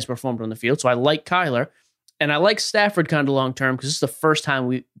he has performed on the field. So I like Kyler, and I like Stafford kind of long term because this is the first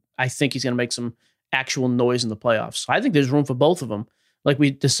time I think he's going to make some actual noise in the playoffs. So I think there's room for both of them. Like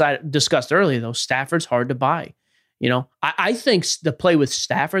we discussed earlier, though, Stafford's hard to buy. I think the play with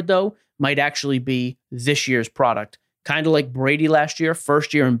Stafford, though, might actually be this year's product. Kind of like Brady last year,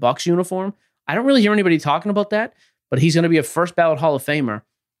 first year in Bucs uniform. I don't really hear anybody talking about that, but he's going to be a first ballot Hall of Famer.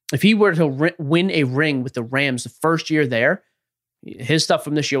 If he were to win a ring with the Rams the first year there, his stuff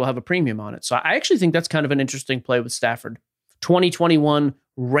from this year will have a premium on it. So I actually think that's kind of an interesting play with Stafford. 2021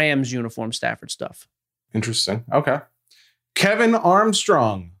 Rams uniform Stafford stuff. Interesting. Okay. Kevin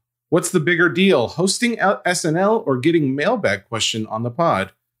Armstrong. What's the bigger deal? Hosting SNL or getting mailbag question on the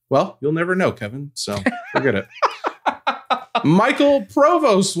pod? Well, you'll never know, Kevin. So forget it. Michael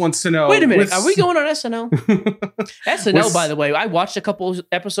Provost wants to know. Wait a minute. Are we going on SNL? SNL, With- by the way, I watched a couple of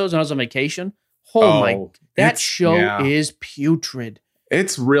episodes when I was on vacation. That show is putrid.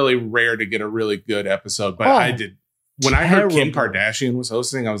 It's really rare to get a really good episode, but I did. When I heard Kim Kardashian was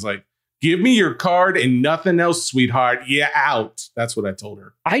hosting, I was like, give me your card and nothing else, sweetheart. Yeah, out. That's what I told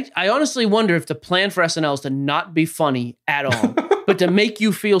her. I honestly wonder if the plan for SNL is to not be funny at all, but to make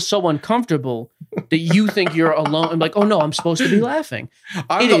you feel so uncomfortable that you think you're alone. I'm like, oh no, I'm supposed to be laughing.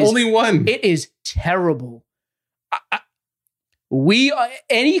 I'm the only one. It is terrible.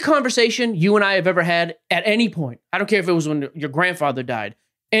 Any conversation you and I have ever had at any point, I don't care if it was when your grandfather died,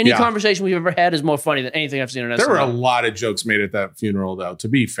 any conversation we've ever had is more funny than anything I've seen on SNL. There were a lot of jokes made at that funeral, though, to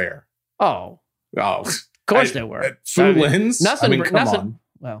be fair. Oh, of course there were. Fu Lin's? Nothing. Come on.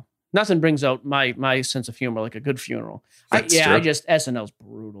 Well, nothing brings out my sense of humor like a good funeral. That's true. SNL's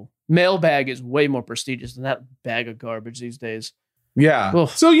brutal. Mailbag is way more prestigious than that bag of garbage these days. Yeah.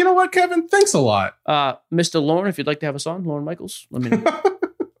 Oof. So you know what, Kevin? Thanks a lot. Mr. Lauren, if you'd like to have us on, Lauren Michaels, let me know.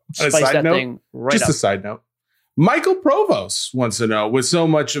 A side note, just a side note. Michael Provost wants to know, with so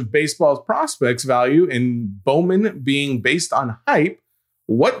much of baseball's prospects value in Bowman being based on hype,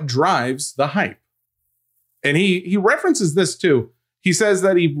 what drives the hype? And he references this too. He says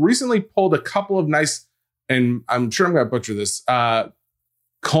that he recently pulled a couple of nice, and I'm sure I'm going to butcher this,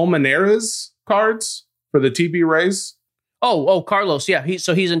 Colmenares cards for the TB Rays. Oh, Carlos. Yeah. He's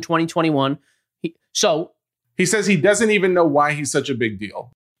in 2021. He says he doesn't even know why he's such a big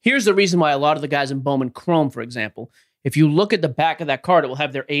deal. Here's the reason why a lot of the guys in Bowman Chrome, for example, if you look at the back of that card, it will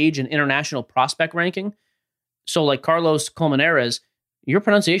have their age and international prospect ranking. So like Carlos Colmenares, your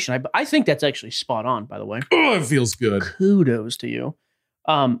pronunciation, I think that's actually spot on, by the way. Oh, it feels good. Kudos to you.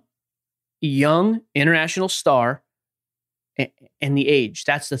 Young international star and the age.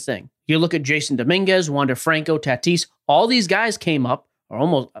 That's the thing. You look at Jason Dominguez, Wander Franco, Tatis, all these guys came up, or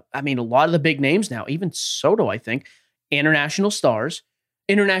almost, a lot of the big names now, even Soto, I think, international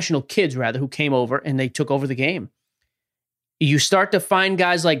kids rather, who came over and they took over the game. You start to find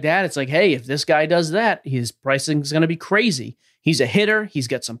guys like that. It's like, hey, if this guy does that, his pricing is going to be crazy. He's a hitter. He's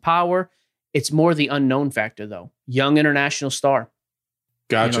got some power. It's more the unknown factor, though. Young international star.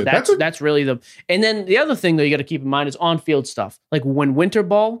 Gotcha. That's really and then the other thing, though, you got to keep in mind is on-field stuff. Like when winter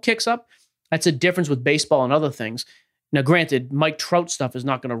ball kicks up, that's a difference with baseball and other things. Now, granted, Mike Trout stuff is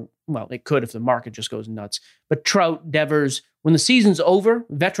not going to, well, it could if the market just goes nuts. But Trout, Devers, when the season's over,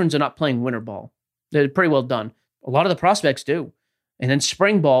 veterans are not playing winter ball. They're pretty well done. A lot of the prospects do. And then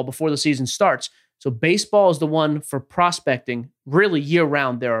spring ball before the season starts. So baseball is the one for prospecting. Really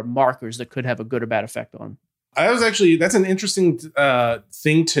year-round, there are markers that could have a good or bad effect on. That's an interesting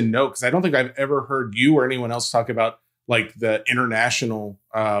thing to note, because I don't think I've ever heard you or anyone else talk about like the international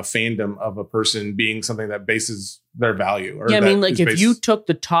fandom of a person being something that bases their value. Or if you took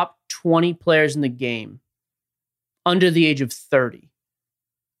the top 20 players in the game under the age of 30,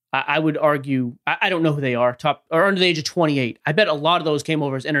 I would argue, I don't know who they are, top or under the age of 28. I bet a lot of those came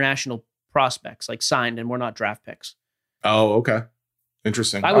over as international prospects, like signed, and were not draft picks. Oh, okay.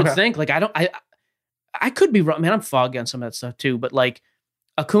 Interesting. I would think, like, I could be wrong, man. I'm foggy on some of that stuff too, but like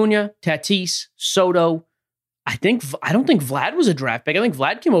Acuna, Tatis, Soto, I don't think Vlad was a draft pick. I think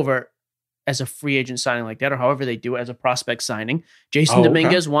Vlad came over as a free agent signing like that, or however they do it, as a prospect signing. Jason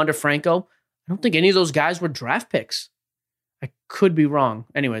Dominguez, Wander Franco. I don't think any of those guys were draft picks. I could be wrong.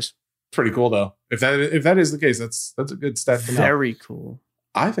 Anyways, pretty cool though. If that is the case, that's a good stat to know. Very cool.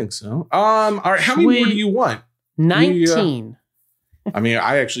 I think so. All right, how many more do you want? 19.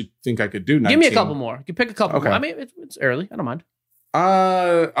 I actually think I could do 19. Give me a couple more. You can pick a couple more. I mean, it's early. I don't mind. All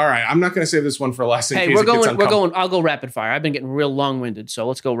right. I'm not going to save this one for last. We're going. I'll go rapid fire. I've been getting real long-winded, so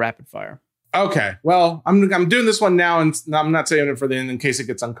let's go rapid fire. Okay. Well, I'm doing this one now, and I'm not saving it for the end in case it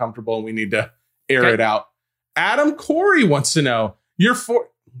gets uncomfortable and we need to air it out. Adam Corey wants to know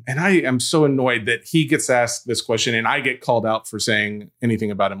and I am so annoyed that he gets asked this question and I get called out for saying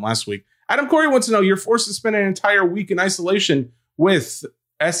anything about him last week. Adam Corey wants to know, you're forced to spend an entire week in isolation with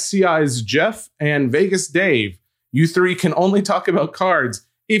SCI's Jeff and Vegas Dave. You three can only talk about cards.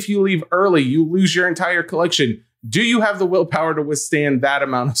 If you leave early, you lose your entire collection. Do you have the willpower to withstand that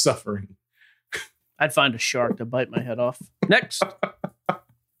amount of suffering? I'd find a shark to bite my head off. Next.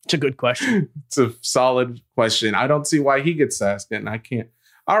 It's a good question. It's a solid question. I don't see why he gets asked it, and I can't.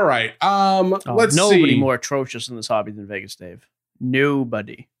 All right. Let's see. Nobody more atrocious in this hobby than Vegas Dave.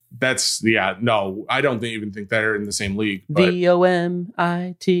 Nobody. No, I don't even think they're in the same league.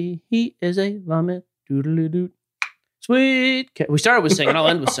 VOMIT. He is a vomit. Doodly-doo. Sweet. We started with singing. I'll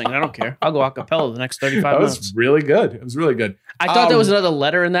end with singing. I don't care. I'll go a cappella the next 35 That minutes. was really good. It was really good. I thought there was another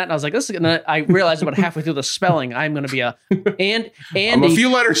letter in that, and I was like, "This is gonna." I realized about halfway through the spelling, I'm going to be and I'm a few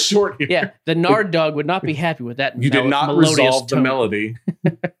letters short here. Yeah, the Nard dog would not be happy with that. You did not resolve the melody.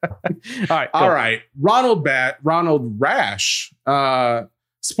 All right. Ronald Rash,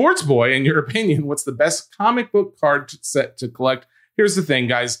 Sports Boy. In your opinion, what's the best comic book card set to collect? Here's the thing,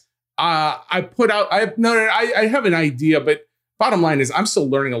 guys. I have an idea, but bottom line is I'm still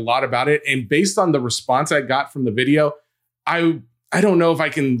learning a lot about it. And based on the response I got from the video, I don't know if I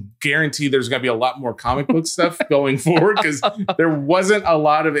can guarantee there's going to be a lot more comic book stuff going forward because there wasn't a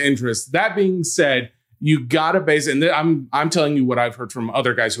lot of interest. That being said, you got to base it, and I'm telling you what I've heard from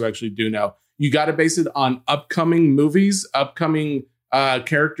other guys who actually do know. You got to base it on upcoming movies, upcoming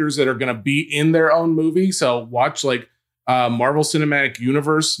characters that are going to be in their own movie. So watch like Marvel Cinematic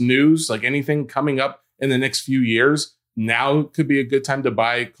Universe news, like anything coming up in the next few years. Now could be a good time to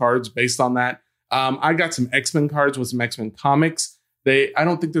buy cards based on that. I got some X-Men cards with some X-Men comics. I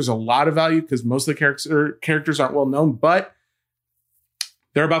don't think there's a lot of value because most of the characters aren't well known, but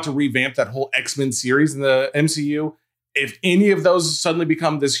they're about to revamp that whole X-Men series in the MCU. If any of those suddenly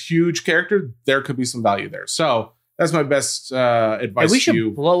become this huge character, there could be some value there. So that's my best advice we should to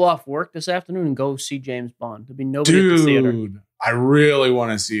you. blow off work this afternoon and go see James Bond. There'll be nobody at the theater. Dude, I really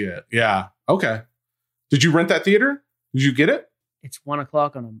want to see it. Yeah. Okay. Did you rent that theater? Did you get it? It's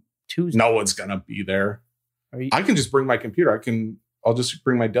 1:00 on a Tuesday. No one's gonna be there. I can just bring my computer. I'll just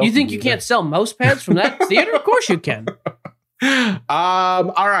bring my Dell. You think you can't sell mouse pads from that theater? Of course you can.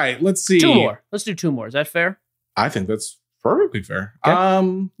 All right. Let's see. 2 more. Let's do 2 more. Is that fair? I think that's perfectly fair. Okay.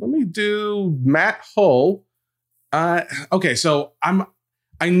 Let me do Matt Hull. Okay, so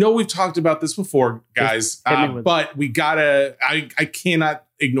I know we've talked about this before, guys, but I cannot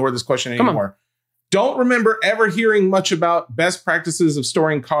ignore this question anymore. Don't remember ever hearing much about best practices of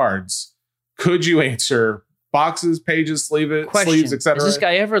storing cards. Could you answer boxes, pages, sleeves, etc.? Does this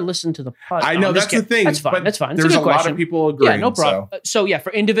guy ever listen to the podcast? I know that's the thing. That's fine. That's fine. There's a lot of people agreeing. Yeah, no problem. So yeah,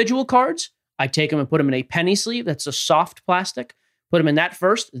 for individual cards, I take them and put them in a penny sleeve. That's a soft plastic. Put them in that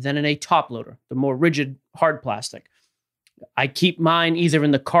first, then in a top loader, the more rigid, hard plastic. I keep mine either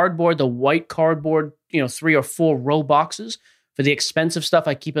in the cardboard, the white cardboard, 3 or 4 row boxes. For the expensive stuff,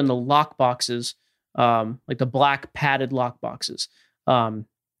 I keep in the lock boxes, like the black padded lock boxes.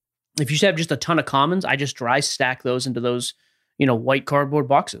 If you have just a ton of commons, I just dry stack those into those, white cardboard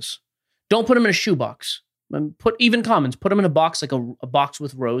boxes. Don't put them in a shoebox. Put even commons. Put them in a box, like a box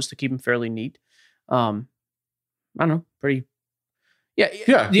with rows to keep them fairly neat. I don't know, pretty.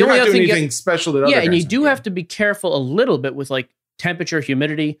 Yeah. The only other thing special that and you do have to be careful a little bit with like temperature,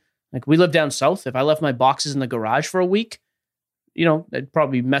 humidity. Like we live down south. If I left my boxes in the garage for a week, it'd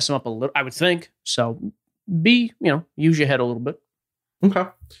probably mess them up a little. I would think so. Use your head a little bit. Okay.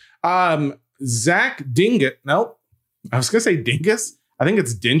 Zach Dingus. No, I was gonna say Dingus. I think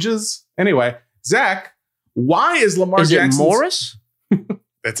it's Dinges. Anyway, Zach, why is Lamar Jackson? Is it Morris?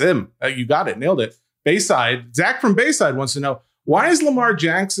 That's him. You got it. Nailed it. Bayside. Zach from Bayside wants to know, why is Lamar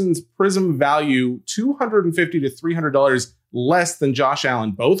Jackson's Prism value $250 to $300 less than Josh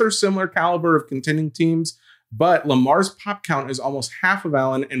Allen? Both are similar caliber of contending teams, but Lamar's pop count is almost half of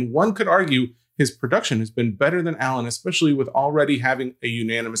Allen, and one could argue his production has been better than Allen, especially with already having a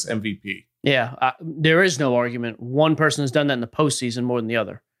unanimous MVP. Yeah, there is no argument. One person has done that in the postseason more than the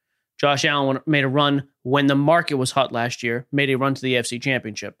other. Josh Allen made a run when the market was hot last year, made a run to the AFC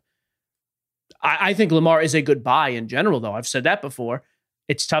Championship. I think Lamar is a good buy in general, though. I've said that before.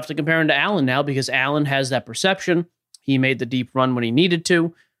 It's tough to compare him to Allen now because Allen has that perception. He made the deep run when he needed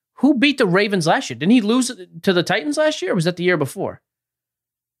to. Who beat the Ravens last year? Didn't he lose to the Titans last year, or was that the year before?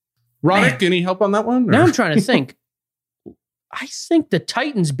 Ronick, any help on that one? Or? Now I'm trying to think. I think the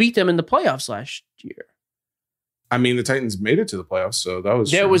Titans beat them in the playoffs last year. I mean, the Titans made it to the playoffs, so that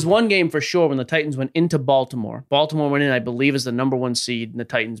was... There was one game for sure when the Titans went into Baltimore. Baltimore went in, I believe, as the number 1 seed, and the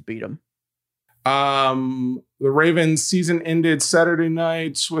Titans beat them. The Ravens season ended Saturday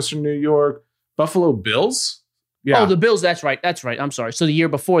night, Western New York. Buffalo Bills? Yeah. Oh, the Bills, that's right. I'm sorry. So the year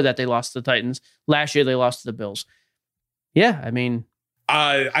before that, they lost to the Titans. Last year, they lost to the Bills. Yeah, I mean...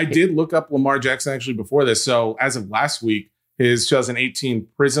 I did look up Lamar Jackson actually before this. So as of last week, his 2018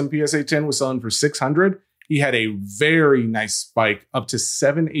 Prism PSA 10 was selling for $600. He had a very nice spike up to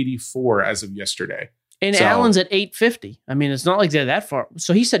 $784 as of yesterday. And Allen's at $850. I mean, it's not like they're that far.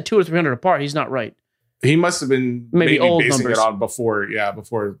 So he said $200 or $300 apart. He's not right. He must have been maybe old basing numbers. It on before. Yeah,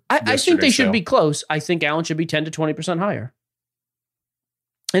 before. I think they should be close. I think Allen should be 10 to 20% higher.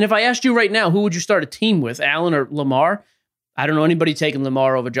 And if I asked you right now, who would you start a team with, Allen or Lamar? I don't know anybody taking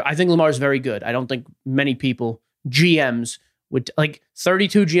Lamar over Joe. I think Lamar is very good. I don't think many people GMs would, like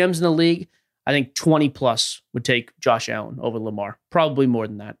 32 GMs in the league, I think 20 plus would take Josh Allen over Lamar. Probably more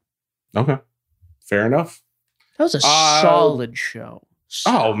than that. Okay. Fair enough. That was a solid show.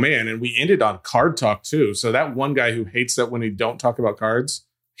 Oh, man. And we ended on card talk, too. So that one guy who hates that when we don't talk about cards,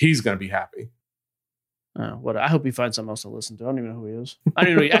 he's going to be happy. What? I hope he finds something else to listen to. I don't even know who he is. I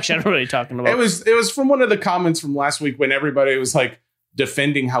don't know. Actually, I don't know what he's talking about. It was from one of the comments from last week when everybody was like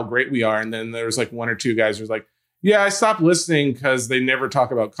defending how great we are. And then there was like one or two guys who was like, yeah, I stopped listening because they never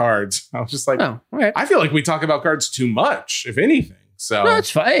talk about cards. I was just like, oh, right. I feel like we talk about cards too much, if anything. So no,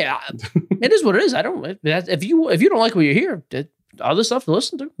 it's fine. It is what it is. I don't. If you don't like what you hear, other stuff to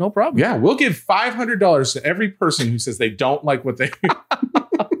listen to, no problem. Yeah, we'll give $500 to every person who says they don't like what they hear.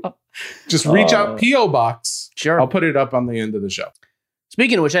 Just reach out, P.O. Box. Sure, I'll put it up on the end of the show.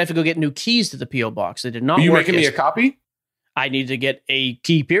 Speaking of which, I have to go get new keys to the P.O. Box. They did not. Are you work making me a copy? I need to get a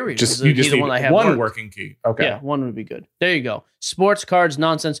key. Period. You just need one working key. Okay. Yeah, one would be good. There you go. Sports cards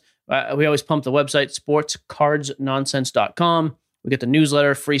nonsense. We always pump the website sportscardsnonsense.com. We get the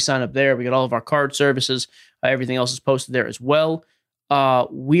newsletter, free sign up there. We get all of our card services. Everything else is posted there as well.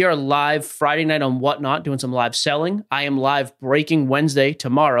 We are live Friday night on Whatnot doing some live selling. I am live breaking Wednesday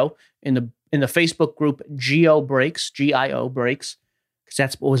tomorrow in the Facebook group Gio Breaks, GIO Breaks. Because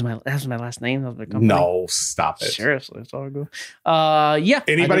that was my last name. That was my company. No, stop it. Seriously, it's all good. Yeah.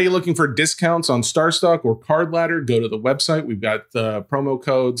 Anybody looking for discounts on StarStock or Card Ladder, go to the website. We've got the promo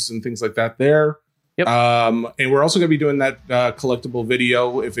codes and things like that there. Yep. And we're also going to be doing that collectible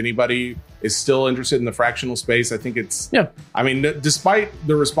video. If anybody is still interested in the fractional space, I think it's. Yeah. I mean, despite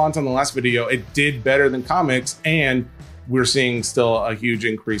the response on the last video, it did better than comics, and we're seeing still a huge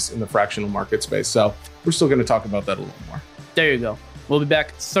increase in the fractional market space. So we're still going to talk about that a little more. There you go. We'll be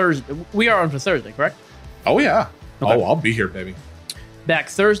back Thursday. We are on for Thursday, correct? Oh, yeah. Okay. Oh, I'll be here, baby. Back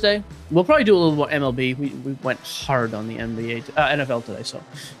Thursday. We'll probably do a little more MLB. We went hard on the NFL today. So,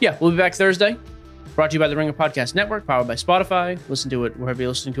 yeah, we'll be back Thursday. Brought to you by the Ringer Podcast Network, powered by Spotify. Listen to it wherever you're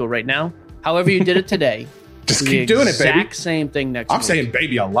listening to it right now. However you did it today. Just keep doing it, baby. Exact same thing next week. I'm saying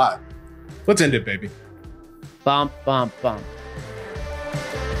baby a lot. Let's end it, baby. Bump, bump, bump.